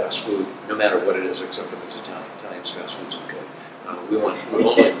food, no matter what it is, except if it's Italian. Italian's fast food's okay. We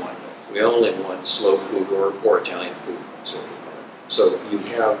only want slow food or Italian food. So you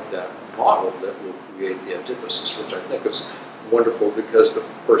have that model that will create the antithesis, which I think is wonderful because the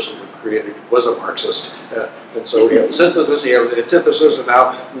person who created it was a Marxist. And so we have the synthesis, we have the antithesis, and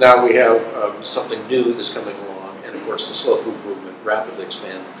now we have something new that's coming along. And of course, the slow food movement rapidly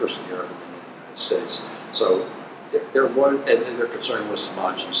expanded first in Europe and then in the United States. So and their concern was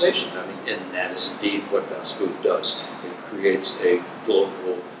homogenization. I mean, and that is indeed what fast food does. It creates a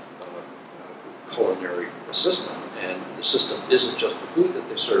global culinary system, and the system isn't just the food that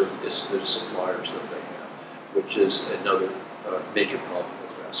they serve, it's the suppliers that they have, which is another major problem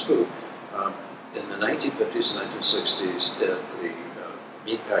with fast food. In the 1950s and 1960s, the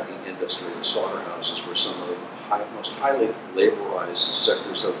meatpacking industry, the slaughterhouses, were some of the most highly laborized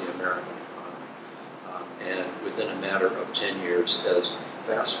sectors of the American economy. And within a matter of 10 years, as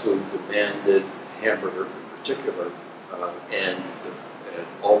fast food demanded hamburger in particular, and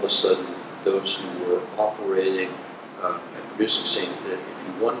all of a sudden, those who were operating and producing saying that if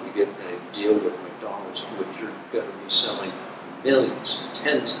you wanted to get a deal with McDonald's, which you're going to be selling millions,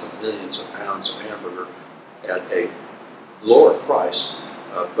 tens of millions of pounds of hamburger at a lower price,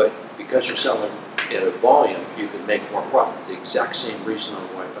 but because you're selling at a volume, you can make more profit. The exact same reason on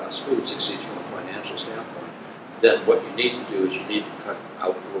why fast food succeeds from a financial standpoint. Then what you need to do is you need to cut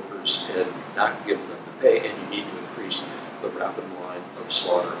out workers and not give them the pay, and you need to increase the rapid line of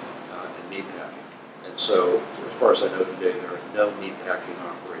slaughter and meatpacking. And so, as far as I know today, there are no meatpacking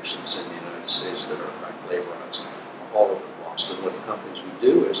operations in the United States that are in fact laborized. All of them lost. And what the companies would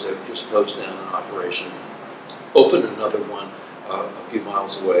do is they would just close down an operation, open another one a few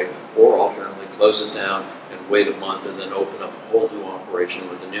miles away, or alternately close it down and wait a month and then open up a whole new operation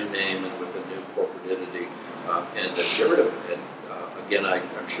with a new name and with a new corporate entity and then get rid of it. And again,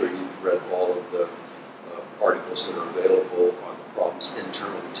 I'm sure you've read all of the articles that are available on the problems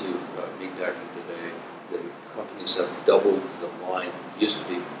internal to meatpacking today. The companies have doubled the line. It used to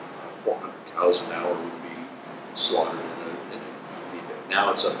be 400 cows an hour would be slaughtered in a meatpacking. Now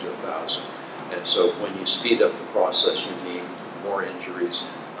it's up to 1,000. And so when you speed up the process, you need more injuries,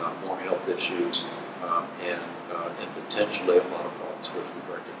 more health issues, and potentially a lot of problems with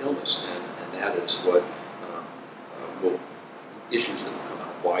regard to illness. And that is what issues that will come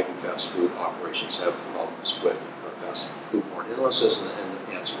out. Why do fast food operations have problems with fast food-borne illnesses? And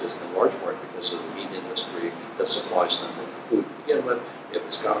the answer is in large part because of the meat industry that supplies them with the food to begin with. If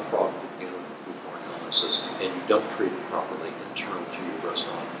it's got a problem to begin with food-borne illnesses, and you don't treat it properly internal to your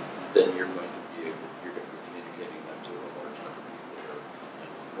restaurant, then you're going to be communicating that to a large number of people here,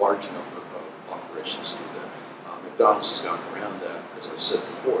 and a large number of operations do that. McDonald's has gotten around that, as I said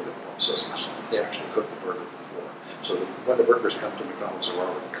before, the process. They actually cook the burger before. So when the burgers come to McDonald's, they're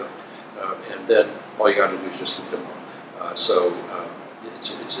already cooked. And then all you got to do is just heat them up. So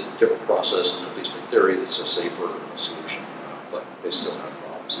it's a different process, and at least in theory, it's a safer solution. But they still have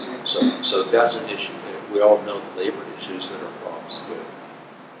problems. So that's an issue. We all know the labor issues that are problems with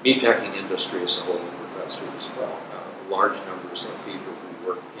meatpacking industry as a whole, and with fast food as well. Large numbers of people who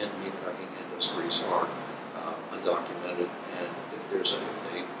work in meatpacking industries are undocumented, and if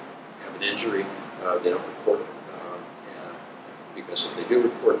they have an injury, they don't report it. Because if they do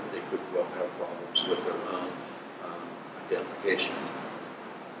report it, they could well have problems with their own identification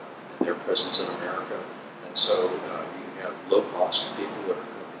and their presence in America. And so you have low-cost people that are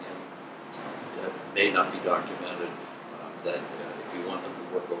coming in that may not be documented, that if you want them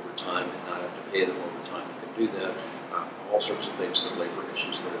to work overtime and not have to pay them overtime, you can do that. All sorts of things, the labor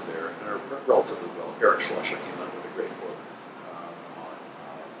issues that are there, and are relatively well. Eric Schlosser came out with a great book on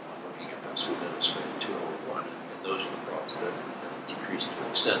looking at fast food industry in 2001, and those are the problems that decreased to an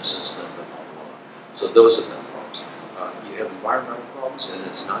extent since then, but not a lot. So those have been problems. You have environmental problems, and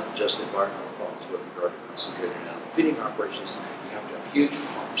it's not just environmental problems with regard to concentrated animal feeding operations. You have to have huge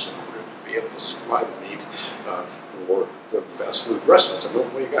farms in order to be able to supply the meat for the fast food restaurants. I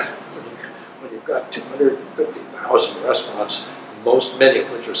mean, when you've got 250,000 restaurants, many of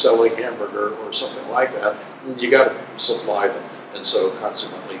which are selling hamburger or something like that, you got to supply them. And so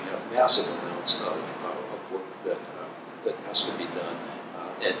consequently you have massive amounts of work that has to be done.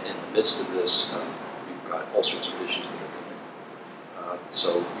 And in the midst of this, you've got all sorts of issues that are coming.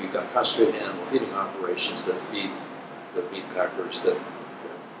 So you've got concentrated animal feeding operations that feed the meat packers that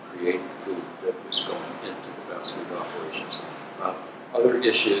create food that is going into the fast food operations. Other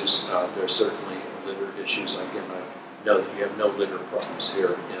issues, there's certainly litter issues. Again, I know that you have no litter problems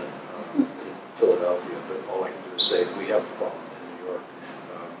here in Philadelphia, but all I can do is say we have a problem in New York.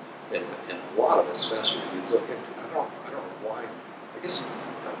 And a lot of it's fast food. You look into, I don't know why. I guess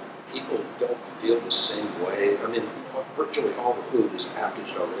people don't feel the same way. I mean, virtually all the food is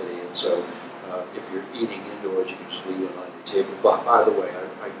packaged already, and so if you're eating indoors, you can just leave it on your table. But by the way,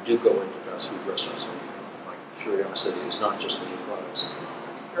 I do go into fast food restaurants. My curiosity is not just the new products. My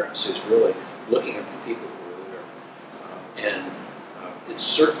curiosity is really looking at the people who are there. And it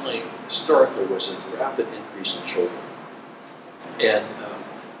certainly, historically, was a rapid increase in children. And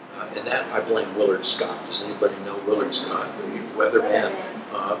that I blame Willard Scott. Does anybody know Willard Scott, the weatherman?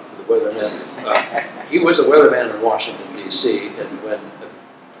 He was a weatherman in Washington, D.C., and when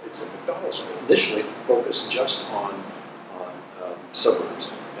McDonald's initially focused just on suburbs.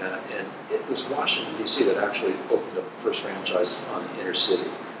 And it was Washington, D.C. that actually opened up the first franchises on the inner city.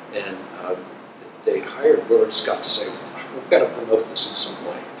 And they hired Willard Scott to say, we've got to promote this in some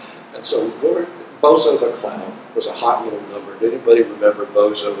way. And so Bozo the Clown was a hot little number. Did anybody remember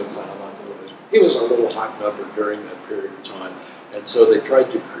Bozo the Clown on television? He was a little hot number during that period of time. And so they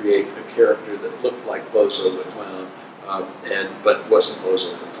tried to create a character that looked like Bozo the Clown, but wasn't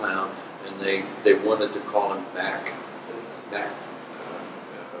Bozo the Clown. And they wanted to call him Mac the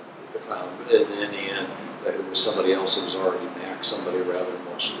Clown. And in the end, it was somebody else that was already Mac, somebody rather in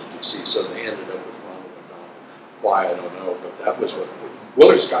Washington, D.C. So they ended up with Ronald McDonald. Why, I don't know, but that was what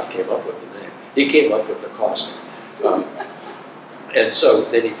Willard Scott came up with the name. He came up with the costume. And so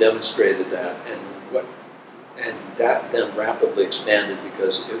then he demonstrated that, and that then rapidly expanded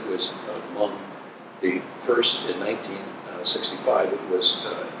because it was among the first in 1965. It was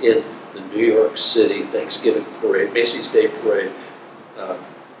in the New York City Thanksgiving parade, Macy's Day Parade.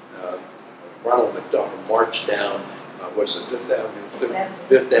 Ronald McDonald marched down,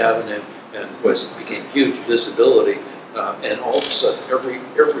 Fifth Avenue, and became huge visibility. And all of a sudden, every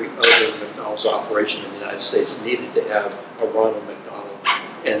other McDonald's operation in the United States needed to have a Ronald McDonald.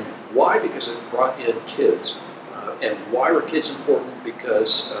 And why? Because it brought in kids. And why were kids important?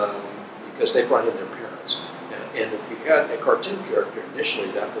 Because they brought in their parents. And if you had a cartoon character initially,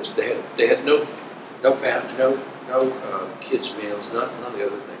 that was they had no kids meals, none of the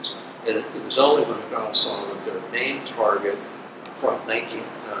other things. And it was only when McDonald's saw that their main target from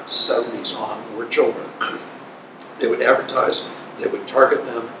 1970s on were children. They would advertise, they would target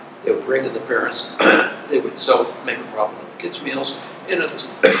them, they would bring in the parents, they would make a profit on the kids' meals, and at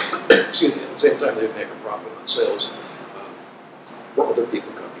the, excuse me, at the same time they would make a profit on sales for other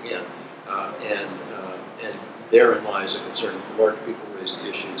people coming in. And therein lies a concern. Large people raise the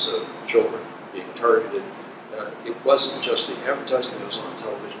issues of children being targeted. It wasn't just the advertising that was on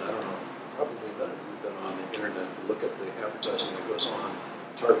television. I don't know, probably none of you have been on the internet to look at the advertising that goes on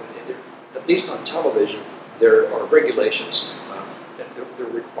targeted. At least on television, there are regulations. They're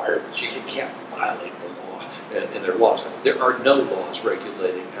requirements. You can't violate the law, and there are laws. There are no laws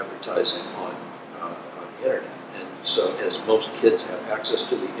regulating advertising on the internet. And so, as most kids have access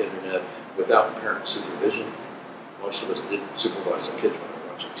to the internet without parent supervision, most of us didn't supervise our kids when they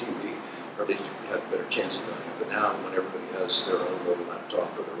were watching TV, or at least had a better chance of doing it. But now, when everybody has their own little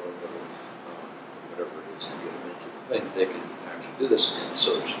laptop or their own little whatever it is to get them into the thing, they can actually do this. And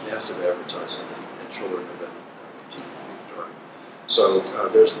so there's massive advertising, and children have been continuing to be targeted. So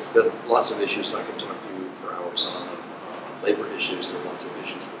there's been lots of issues, and I can talk to you for hours on labor issues. There are lots of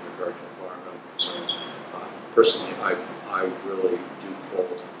issues with regard to environmental concerns. Personally, I really do fault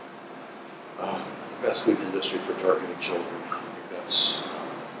the fast food industry for targeting children. I think that's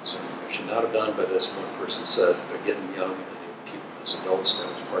something we should not have done, but as one person said, they're getting young and they keep them as adults. That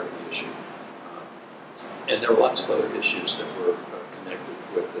was part of the issue. And there are lots of other issues that were connected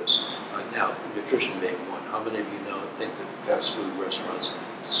with this. Now, nutrition being one. How many of you think that fast food restaurants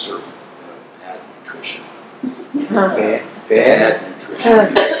serve bad nutrition? Bad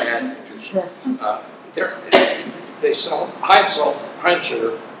nutrition. Bad nutrition. They sell high in salt, high in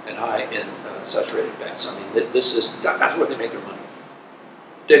sugar, and high in saturated fats. I mean, that's where they make their money.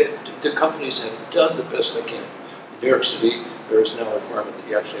 The companies have done the best they can. In New York City, there is now a requirement that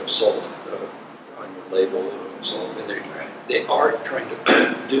you actually have salt on your label, salt, and they are trying to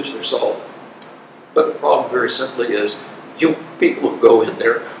reduce their salt. But the problem, very simply, is you people who go in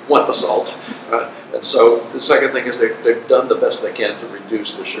there want the salt. And so the second thing is they've done the best they can to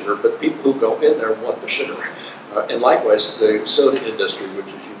reduce the sugar, but people who go in there want the sugar. And likewise, the soda industry, which,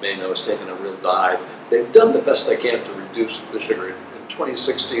 as you may know, has taken a real dive, they've done the best they can to reduce the sugar. In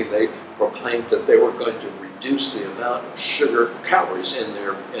 2016, they proclaimed that they were going to reduce the amount of sugar calories in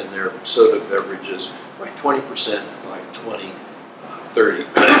their soda beverages by 20% by 2030.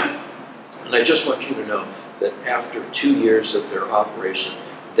 And I just want you to know that after 2 years of their operation,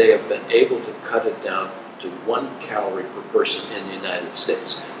 they have been able to cut it down to 1 calorie per person in the United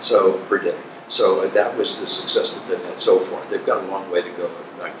States, so per day. So that was the success that they've had so far. They've got a long way to go.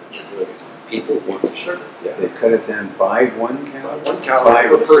 In fact, people want the sugar. Yeah. They cut it down by 1 calorie? 1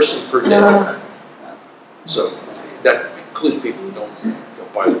 calorie per person per day. So that includes people who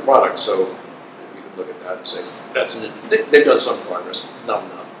don't buy the product. So you can look at that and say, they've done some progress, not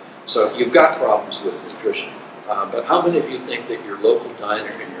enough. So you've got problems with nutrition. But how many of you think that your local diner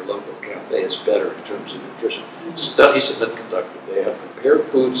and your local cafe is better in terms of nutrition? Studies have been conducted. They have prepared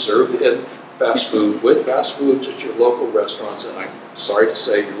food served in fast food with fast foods at your local restaurants, and I'm sorry to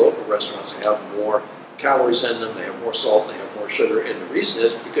say your local restaurants have more calories in them, they have more salt, they have more sugar, and the reason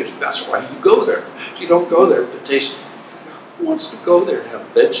is because that's why you go there. You don't go there to taste. Who wants to go there and have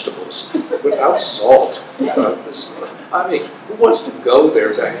vegetables without salt? I mean, who wants to go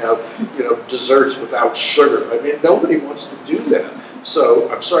there to have desserts without sugar? I mean, nobody wants to do that. So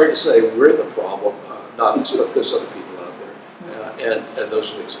I'm sorry to say we're the problem, not us, but there's other people out there. And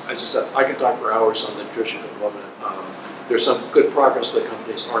those things. As I said, I can talk for hours on nutrition at the moment. There's some good progress that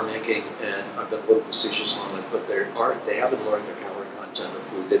companies are making, and I've been a little facetious on it, but they have been lowering their calorie content of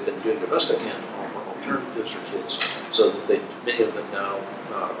food. They've been doing the best they can to offer alternatives for kids, so that many of them now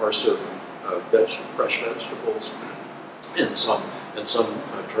are serving fresh vegetables, and some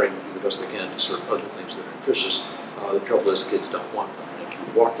trying to do the best they can to serve other things that are nutritious. The trouble is kids don't want them. If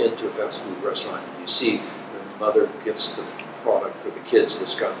you walk into a fast food restaurant and you see the mother gets the product for the kids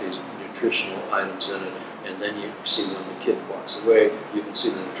that's got these nutritional items in it, and then you see when the kid walks away, you can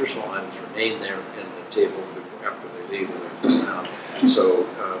see the nutritional items remain there in the table after they leave and they're thrown out. So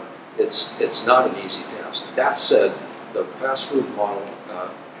it's not an easy task. That said, the fast food model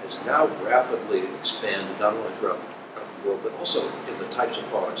has now rapidly expanded, not only throughout the world, but also in the types of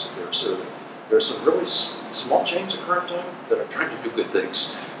products that they're serving. There are some really small chains at current time that are trying to do good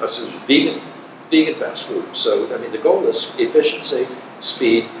things. So there's vegan fast food. So, I mean, the goal is efficiency,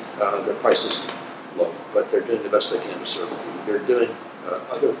 speed, their prices low, but they're doing the best they can to serve food. They're doing,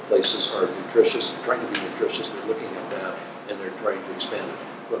 other places are nutritious, trying to be nutritious. They're looking at that, and they're trying to expand it.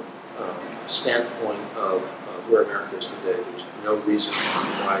 From a standpoint of where America is today, there's no reason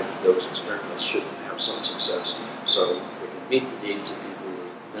why those experiments shouldn't have some success. So we can meet the needs of people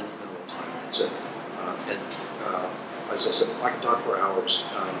with minimal time. That's it. As I said, I can talk for hours.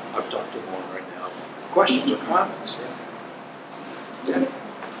 I've talked to one right now. Questions or comments? Yeah.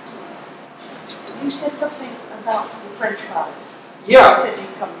 You said something about the French fries. Yeah. You said you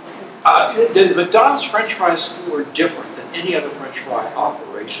come. The McDonald's French fries were different than any other French fry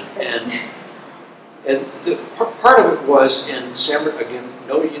operation, and the part of it was in San Bernardino. Again,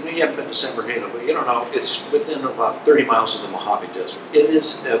 no, you haven't been to San Bernardino, but you don't know. It's within about 30 miles of the Mojave Desert. It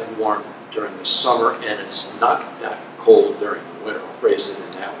is warm during the summer, and it's not that cold during the winter. I'll phrase it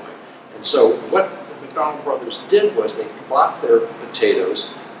in that way. And so what the McDonald brothers did was they bought their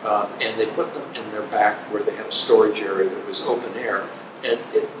potatoes and they put them in their back where they had a storage area that was open air. And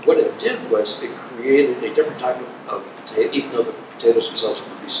what it did was it created a different type of potato, even though the potatoes themselves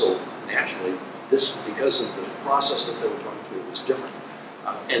would be sold naturally. This, because of the process that they were going through, was different.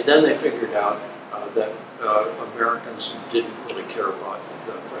 And then they figured out that Americans didn't really care about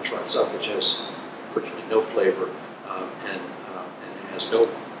the French fry itself, which has virtually no flavor and it has no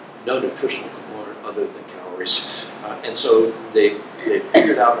nutritional component other than calories. And so they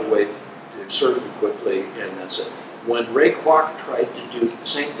figured out a way to serve it quickly, and that's it. When Ray Kroc tried to do the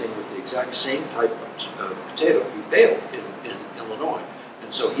same thing with the exact same type of potato, he failed in Illinois.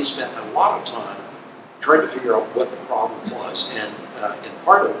 And so he spent a lot of time trying to figure out what the problem was. And in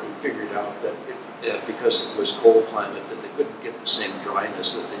part of it, he figured out that because it was cold climate, that they couldn't get the same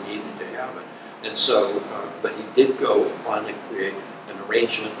dryness that they needed to have it. And so, but he did go and finally create an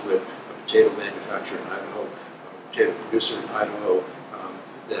arrangement with a potato manufacturer in Idaho, a potato producer in Idaho,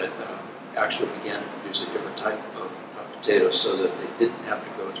 that actually began to produce a different type of potatoes so that they didn't have to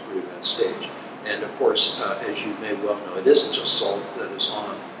go through that stage. And of course, as you may well know, it isn't just salt that is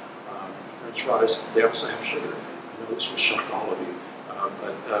on French fries. They also have sugar. I know this will shock all of you,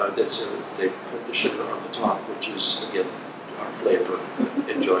 but they put the sugar on the top, which is, again, our flavor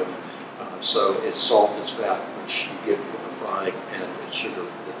enjoyment. So it's salt, it's fat, which you get from the frying, and it's sugar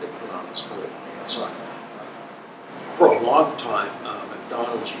that they put on this coating on the outside. For a long time,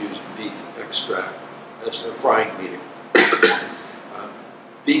 McDonald's used beef extract as their frying medium.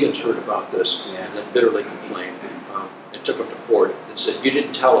 Vegans heard about this and then bitterly complained and took them to court and said, you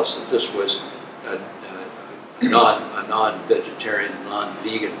didn't tell us that this was a non-vegetarian,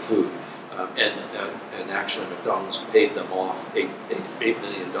 non-vegan food. And actually McDonald's paid them off $8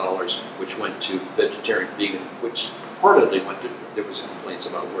 million, which went to vegetarian, vegan, which reportedly went to, there was complaints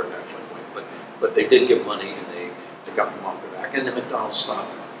about where it actually went, but they did give money and they got them off their back, and then McDonald's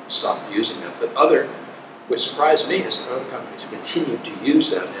stopped using it. But which surprised me is that other companies continued to use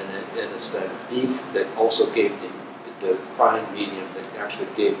that, and it's that beef that also gave the frying medium that actually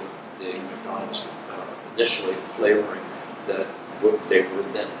gave the McDonald's initially flavoring that they were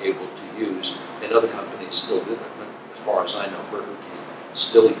then able to use, and other companies still do that. But as far as I know, Burger King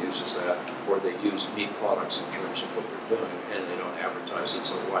still uses that, or they use meat products in terms of what they're doing, and they don't advertise it,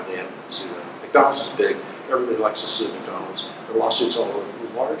 so why they haven't sued them. McDonald's is big. Everybody likes to sue McDonald's. There are lawsuits all over.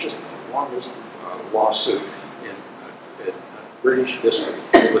 The longest lawsuit in British history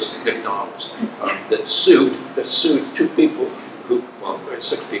was McDonald's that sued two people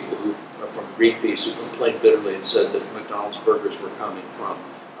six people who from Greenpeace who complained bitterly and said that McDonald's burgers were coming from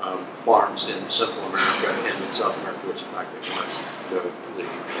farms in Central America and in South America, which in fact they weren't. The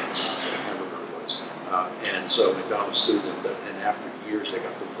hamburger was. And so McDonald's sued them, and after years they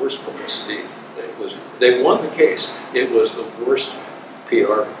got the worst publicity. They won the case. It was the worst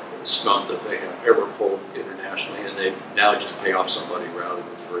PR stunt that they have ever pulled internationally, and they now just pay off somebody rather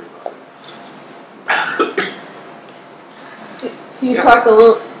than worry about it. So you talked a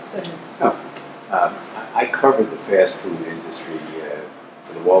little. I covered the fast food industry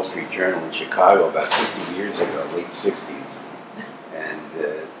for the Wall Street Journal in Chicago about 50 years ago, late 60s. And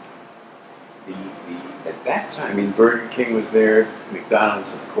at that time, I mean, Burger King was there,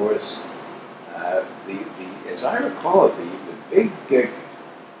 McDonald's, of course. As I recall it, the big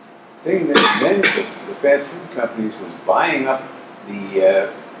thing that then the fast food companies was buying up the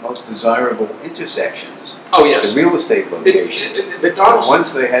most desirable intersections. Oh, yes. The real estate locations. McDonald's.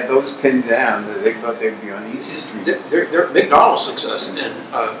 Once they had those pinned down, they thought they'd be on Easy Street. McDonald's success, and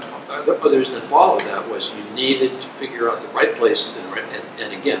others that followed that, was you needed to figure out the right place,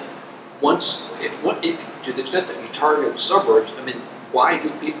 and again, if to the extent that you target suburbs, I mean, why do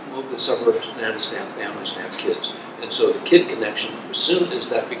people move to the suburbs? That is to have families and have kids. And so the kid connection, as soon as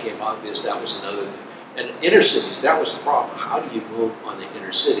that became obvious, that was another thing. And in inner cities, that was the problem. How do you move on the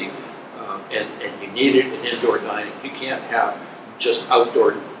inner city? And you needed an indoor dining. You can't have just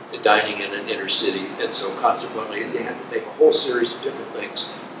outdoor dining in an inner city. And so consequently, they had to make a whole series of different things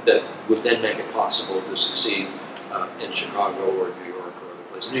that would then make it possible to succeed in Chicago or New York or other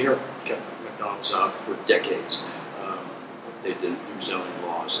places. New York kept McDonald's out for decades. They did it through zoning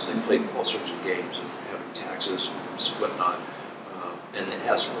laws, and they played all sorts of games and having taxes and whatnot. And it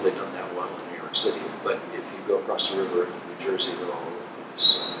hasn't really done that well in New York City. But if you go across the river into New Jersey, they're all over the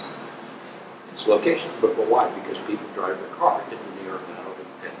place. It's location, but why? Because people drive their car into New York now,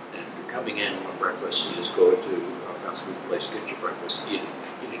 and if you're coming in on breakfast, you just go to a fast food place, get your breakfast, eat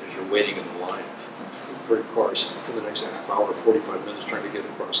it as you're waiting in the line for your cars for the next half hour, 45 minutes trying to get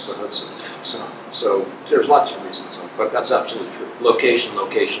across the Hudson. So there's lots of reasons, but that's absolutely true. Location,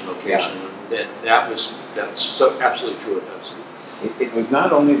 location, location, and that's so absolutely true at that. It was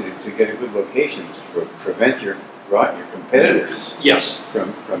not only to get a good location, to prevent your competitors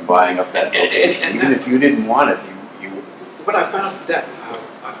from buying up that location. And even if you didn't want it, you. But I found that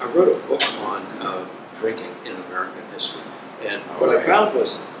I wrote a book on drinking in American history, and what I found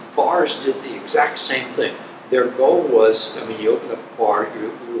was bars did the exact same thing. Their goal was, I mean, you opened up a bar,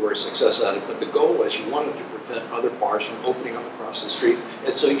 you were a success at it, but the goal was you wanted to prevent other bars from opening up across the street,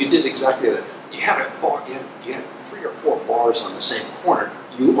 and so you did exactly that. You had a bar, you had 3 or 4 bars on the same corner.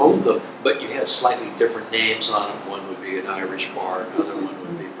 You owned them, but you had slightly different names on them. One would be an Irish bar, another one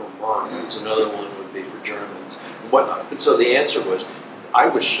would be for Mormons, another one would be for Germans, and whatnot. And so the answer was, I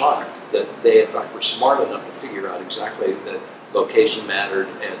was shocked that they, in fact, were smart enough to figure out exactly that location mattered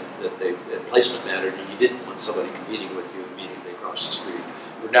and that placement mattered, and you didn't want somebody competing with you immediately across the street.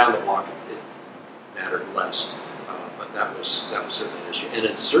 Or down the block, it mattered less. But that was certainly an issue, and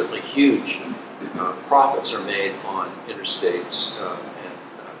it's certainly huge. Profits are made on interstates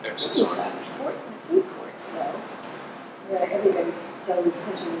and exits on The food courts, though, where everybody goes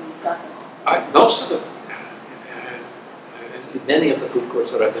because you've got them all. Most of them, many of the food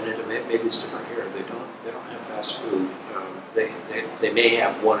courts that I've been into, maybe it's different here. They don't have fast food. They may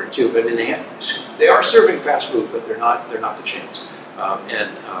have 1 or 2, but I mean they are serving fast food, but they're not the chains.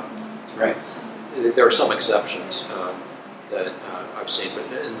 Right. There are some exceptions that I've seen,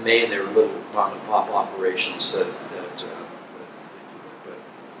 but in Maine there are little mom and pop operations that but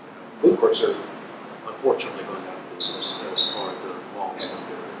food courts are unfortunately going out of business, as are the malls.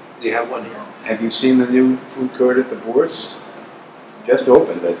 Do you have one here? Have you seen the new food court at the Bourse? Just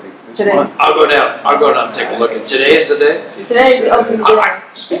opened, I think, this Today. month. I'll go down and take a look. And today is the day? Today's open day.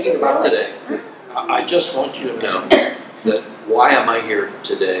 Speaking about today, I just want you to know that why am I here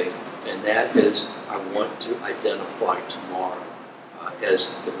today, and that is I want to identify tomorrow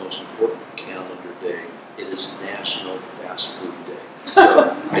as the most important calendar day. It is National Fast Food Day.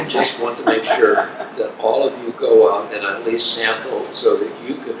 So I just want to make sure that all of you go out and at least sample so that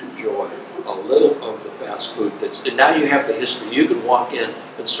you can enjoy a little of the fast food and now you have the history. You can walk in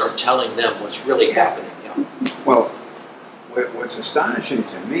and start telling them what's really happening. Yeah. Well, what's astonishing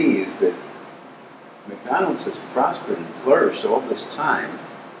to me is that McDonald's has prospered and flourished all this time,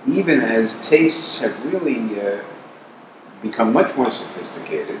 even as tastes have really become much more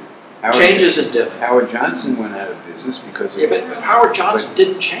sophisticated. Changes in dip. Howard Johnson went out of business because of... Yeah, but Howard Johnson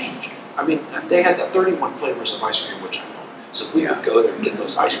didn't change. I mean, they had the 31 flavors of ice cream, which I know. So we would go there and get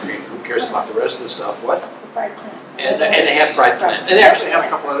those ice cream. Who cares about the rest of the stuff? What? The fried plant. And they had fried plant. And they actually had a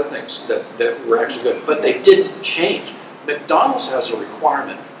couple other things that were actually good. But they didn't change. McDonald's has a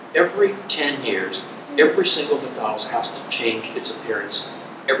requirement. Every 10 years, every single McDonald's has to change its appearance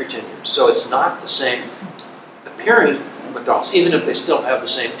every 10 years. So it's not the same appearance of McDonald's, even if they still have the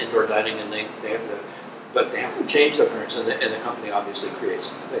same indoor dining and they have but they haven't changed their appearance, and the company obviously creates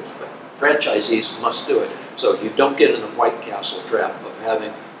the things. But franchisees must do it. So you don't get in the White Castle trap of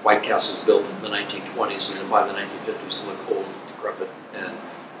having White Castles built in the 1920s and then by the 1950s look old, decrepit, and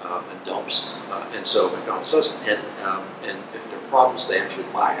dumps. And so McDonald's doesn't. And if there are problems, they actually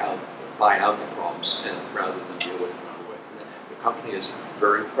buy out the problems, and rather than deal with them right away. The company is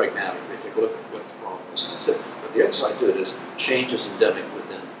very pragmatic. They take a look at what the problem is. And that's it. But the other side to it is change is endemic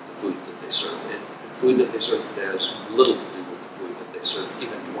within the food that they serve. The food that they serve today has little to do with the food that they served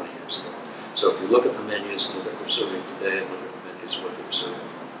even 20 years ago. So if you look at the menus and look at what they're serving today and look at the menus and what they're serving.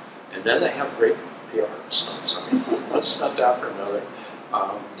 And then they have great PR stunts. I mean, one stunt after another.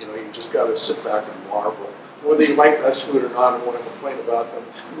 You just got to sit back and marvel. Whether you like fast food or not and want to complain about them,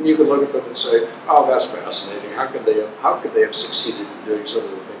 you can look at them and say, oh, that's fascinating. How could they have succeeded in doing some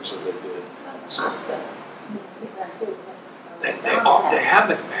of the things that they did? So, they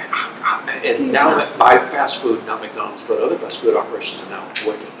have it, and now by fast food, not McDonald's, but other fast food operations are now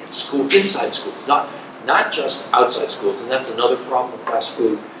working inside schools, not just outside schools, and that's another problem with fast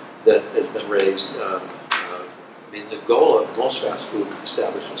food that has been raised. I mean, the goal of most fast food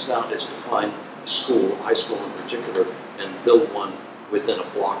establishments now is to find a school, high school in particular, and build one within a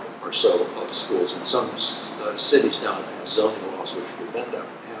block or so of schools. And some cities now have zoning laws which prevent that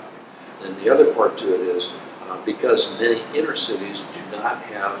from happening. And the other part to it is because many inner cities do not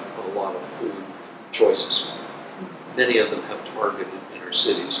have a lot of food choices. Many of them have targeted inner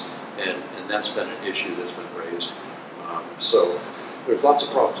cities, and that's been an issue that's been raised. So there's lots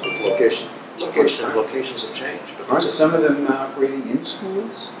of problems with location. Locations have changed. But Aren't some of them operating in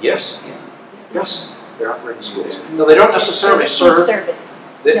schools? yes, yes, they're operating schools. No, they don't necessarily serve. Food service.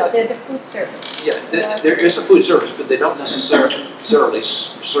 No, they're the food service. Yeah, there is a food service, but they don't necessarily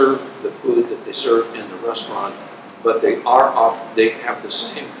serve the food that they serve in the restaurant. But they have the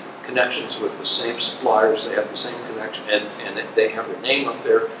same connections with the same suppliers. They have the same connection, and they have their name up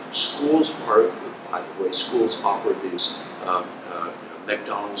there. Schools are, by the way, schools offer these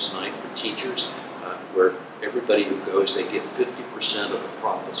McDonald's night for teachers, where everybody who goes, they give 50% of the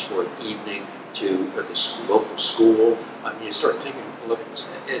profits for an evening to the local school. I mean, you start taking a look at this,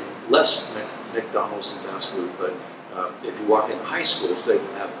 and less McDonald's and fast food, but if you walk in high schools, they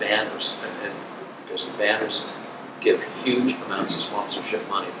will have banners, and because the banners give huge amounts of sponsorship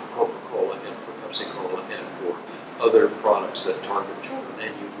money for Coca-Cola and for Pepsi-Cola and for other products that target children.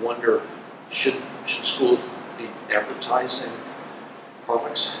 And you wonder, should schools be advertising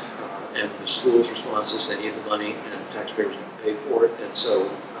products? And the school's response is they need the money and taxpayers can pay for it. And so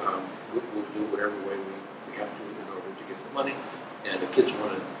we'll do whatever way we have to in order to get the money. And if kids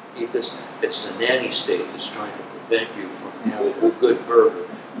want to eat this, it's the nanny state that's trying to prevent you from having a good burger.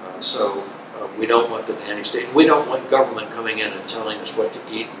 We don't want the nanny state. We don't want government coming in and telling us what to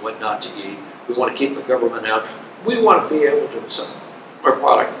eat and what not to eat. We want to keep the government out. We want to be able to sell our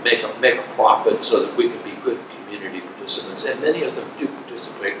product, make a profit, so that we can be good community participants. And many of them do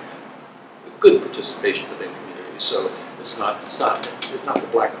participate, good participation within communities. So it's not the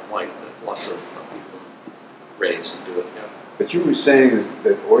black and white that lots of people raise and do it. Yeah. But you were saying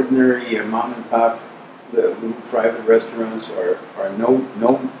that ordinary mom and pop, the little private restaurants are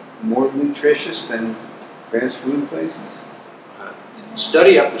no more nutritious than fast food places?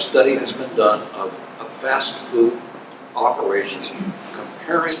 Study after study has been done of fast food operations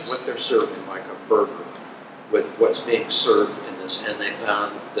comparing what they're serving, like a burger, with what's being served in this, and they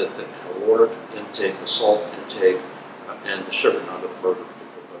found that the caloric intake, the salt intake, and the sugar, not of the burger.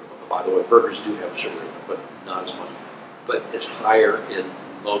 By the way, burgers do have sugar in them, but not as much. But it's higher in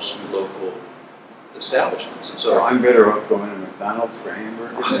most local establishments, and so I'm better off going to McDonald's for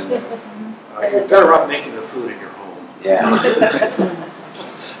hamburgers. You're better off making the food in your home. Yeah.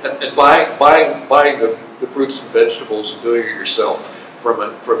 and buying the fruits and vegetables and doing it yourself from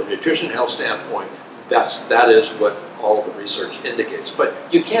a nutrition health standpoint. That is what all the research indicates. But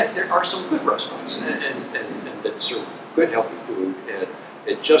you can't. There are some good restaurants and that serve good healthy food, and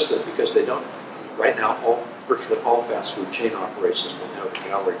it's just that because they don't right now virtually all fast food chain operations will have the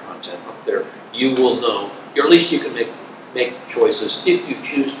calorie content up there. You will know, or at least you can make choices if you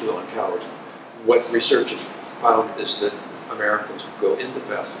choose to on calories. What research has found is that Americans who go into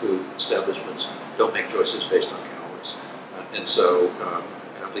fast food establishments don't make choices based on calories, and so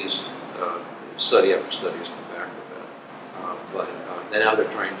at least study after study has come back with that. But now they're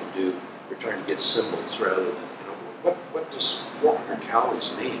trying to get symbols rather than what does 400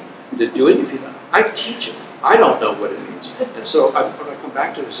 calories mean? Do any of you know? I teach it. I don't know what it means. And so I'm going to come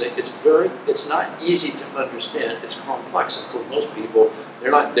back to it and say it's not easy to understand. It's complex. And for most people,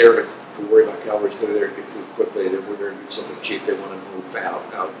 they're not there to worry about calories. They're there to get food quickly. They're there to do something cheap. They want to move fat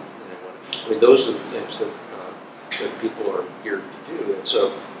out. I mean, those are the things that people are geared to do. And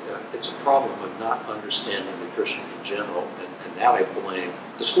so it's a problem of not understanding nutrition in general. And that I blame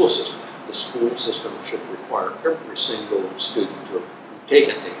the school system. The school system should require every single student to have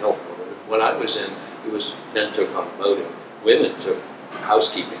taken a health program. When I was in, men took automotive, women took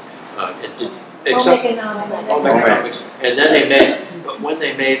housekeeping, and did except home economics. And then they made, but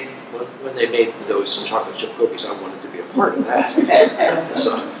when they made those chocolate chip cookies, I wanted to be a part of that.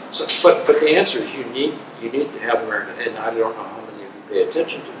 But the answer is you need to have American, and I don't know how many of you pay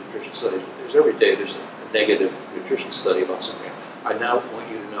attention to nutrition studies. Every day there's a negative nutrition study about something. I now want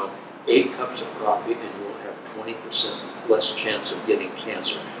you to know 8 cups of coffee and you will have 20% less chance of getting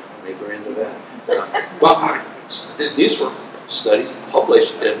cancer. If you're into that. These were studies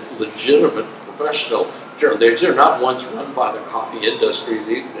published in legitimate professional journals. They're not ones run by the coffee industry.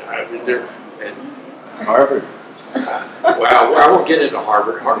 Harvard. Well, I won't get into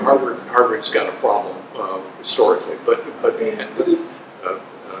Harvard. Harvard's got a problem historically, but the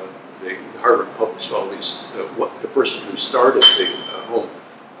Harvard published all these. The person who started the home,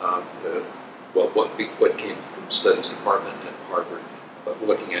 what came from studies department at Harvard,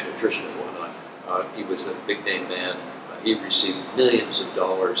 looking at nutrition and whatnot. He was a big name man. he received millions of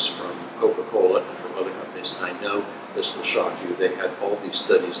dollars from Coca-Cola and from other companies. And I know this will shock you. They had all these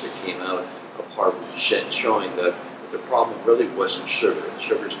studies that came out of Harvard showing that the problem really wasn't sugar.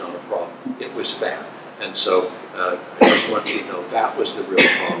 Sugar's not a problem. It was fat. And so I just want you to know fat was the real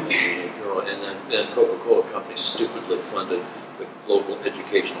problem. And then Coca-Cola Company stupidly funded the Global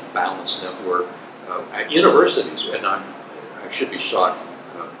Educational Balance Network at universities. And I should be shocked,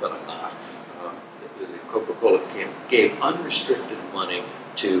 but I'm not. Coca-Cola gave unrestricted money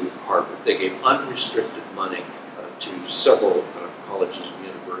to Harvard. They gave unrestricted money to several colleges and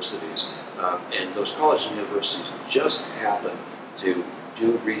universities. And those colleges and universities just happened to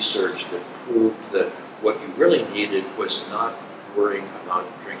do research that proved that what you really needed was not worrying about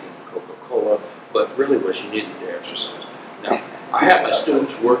drinking Coca-Cola, but really was you needed to exercise. Now, I had my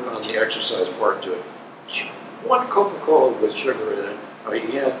students work on the exercise part to it. One Coca-Cola with sugar in it,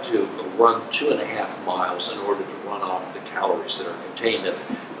 you had to run 2.5 miles in order to run off the calories that are contained in it.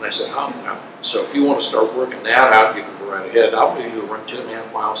 And I said, so if you want to start working that out, you can go right ahead. How many of you run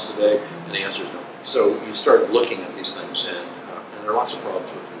 2.5 miles today? And the answer is no. So you started looking at these things, and there are lots of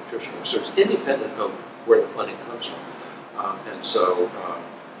problems with nutrition research, independent of where the funding comes from. And so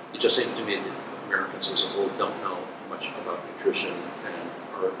it just seems to me that Americans as a whole don't know much about nutrition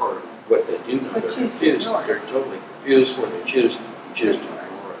or what they do know. They're confused. They're totally confused where they choose to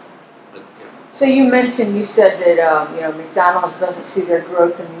ignore it. But, So you said that McDonald's doesn't see their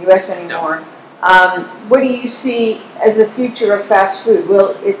growth in the U.S. anymore. No. What do you see as the future of fast food?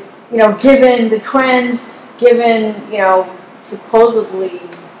 Will it, given the trends, given supposedly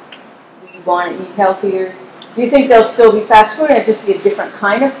we want to eat healthier, do you think there'll still be fast food and just be a different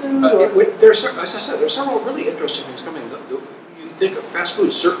kind of food? As I said, there's several really interesting things coming. You think of fast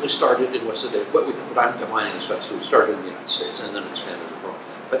food certainly started in what I'm defining as fast food started in the United States and then expanded abroad.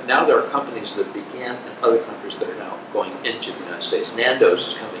 But now there are companies that began in other countries that are now going into the United States. Nando's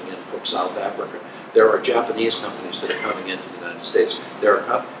is coming in from South Africa. There are Japanese companies that are coming into the United States. There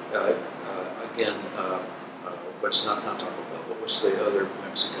are, what's not Taco Bell, but what's the other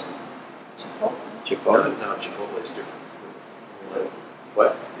Mexican? Chipotle? No, Chipotle is different.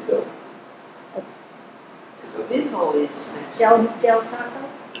 What? Bimbo is Mexican. Del Taco?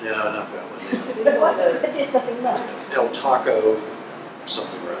 No, not that one. What? But there's nothing left. El Taco,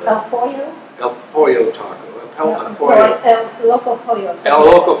 something or other. El Pollo? El Pollo Taco. El Pollo. El Loco Pollo. El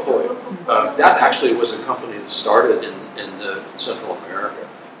Loco Pollo. That actually was a company that started in Central America.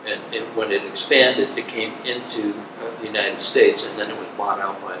 And when it expanded, it came into the United States, and then it was bought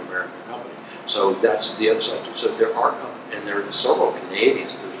out by an American company. So that's the other side. So there are companies, and there are several Canadian.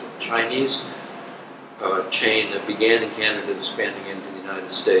 There's a Chinese chain that began in Canada, expanding into the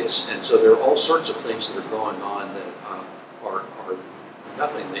United States. And so there are all sorts of things that are going on that are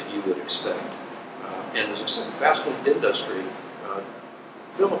nothing that you would expect. And as I said, the fast food industry,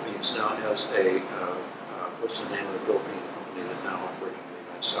 Philippines now has a, what's the name of the Philippine company that now operating in the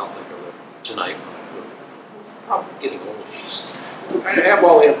United States? I'll think of it tonight when I'm probably getting old. I have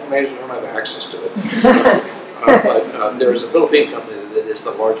all the information, I don't have access to it. But there's a Philippine company that is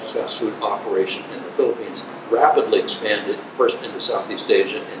the largest fast food operation in the Philippines, rapidly expanded first into Southeast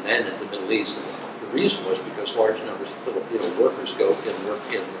Asia and then into the Middle East. And the reason was because large numbers of Filipino workers go and work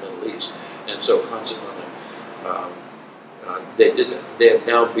in the Middle East. And so consequently, they have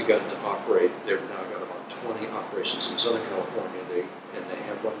now begun to operate. They've now got about 20 operations in Southern California. They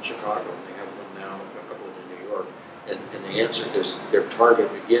have one in Chicago, and they have one now, a couple in New York. And the answer is their target,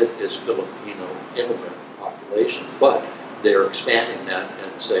 again, is Filipino immigrant population, but they're expanding that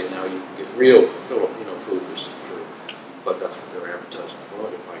and saying now you can get real Filipino food, which is true, but that's what they're advertising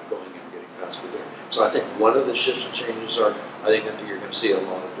by going and getting fast food there. So I think one of the shifts and changes are, I think that you're going to see a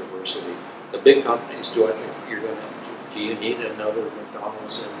lot of diversity. The big companies, do I think you're going to, do you need another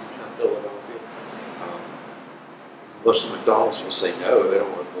McDonald's in Philadelphia? Most of McDonald's will say no, they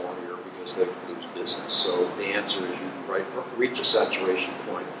don't want more here because they lose business. So the answer is you reach a saturation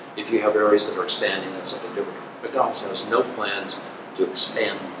point. If you have areas that are expanding, that's something different. McDonald's has no plans to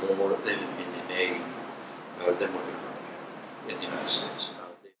expand more than what they currently have in the United States.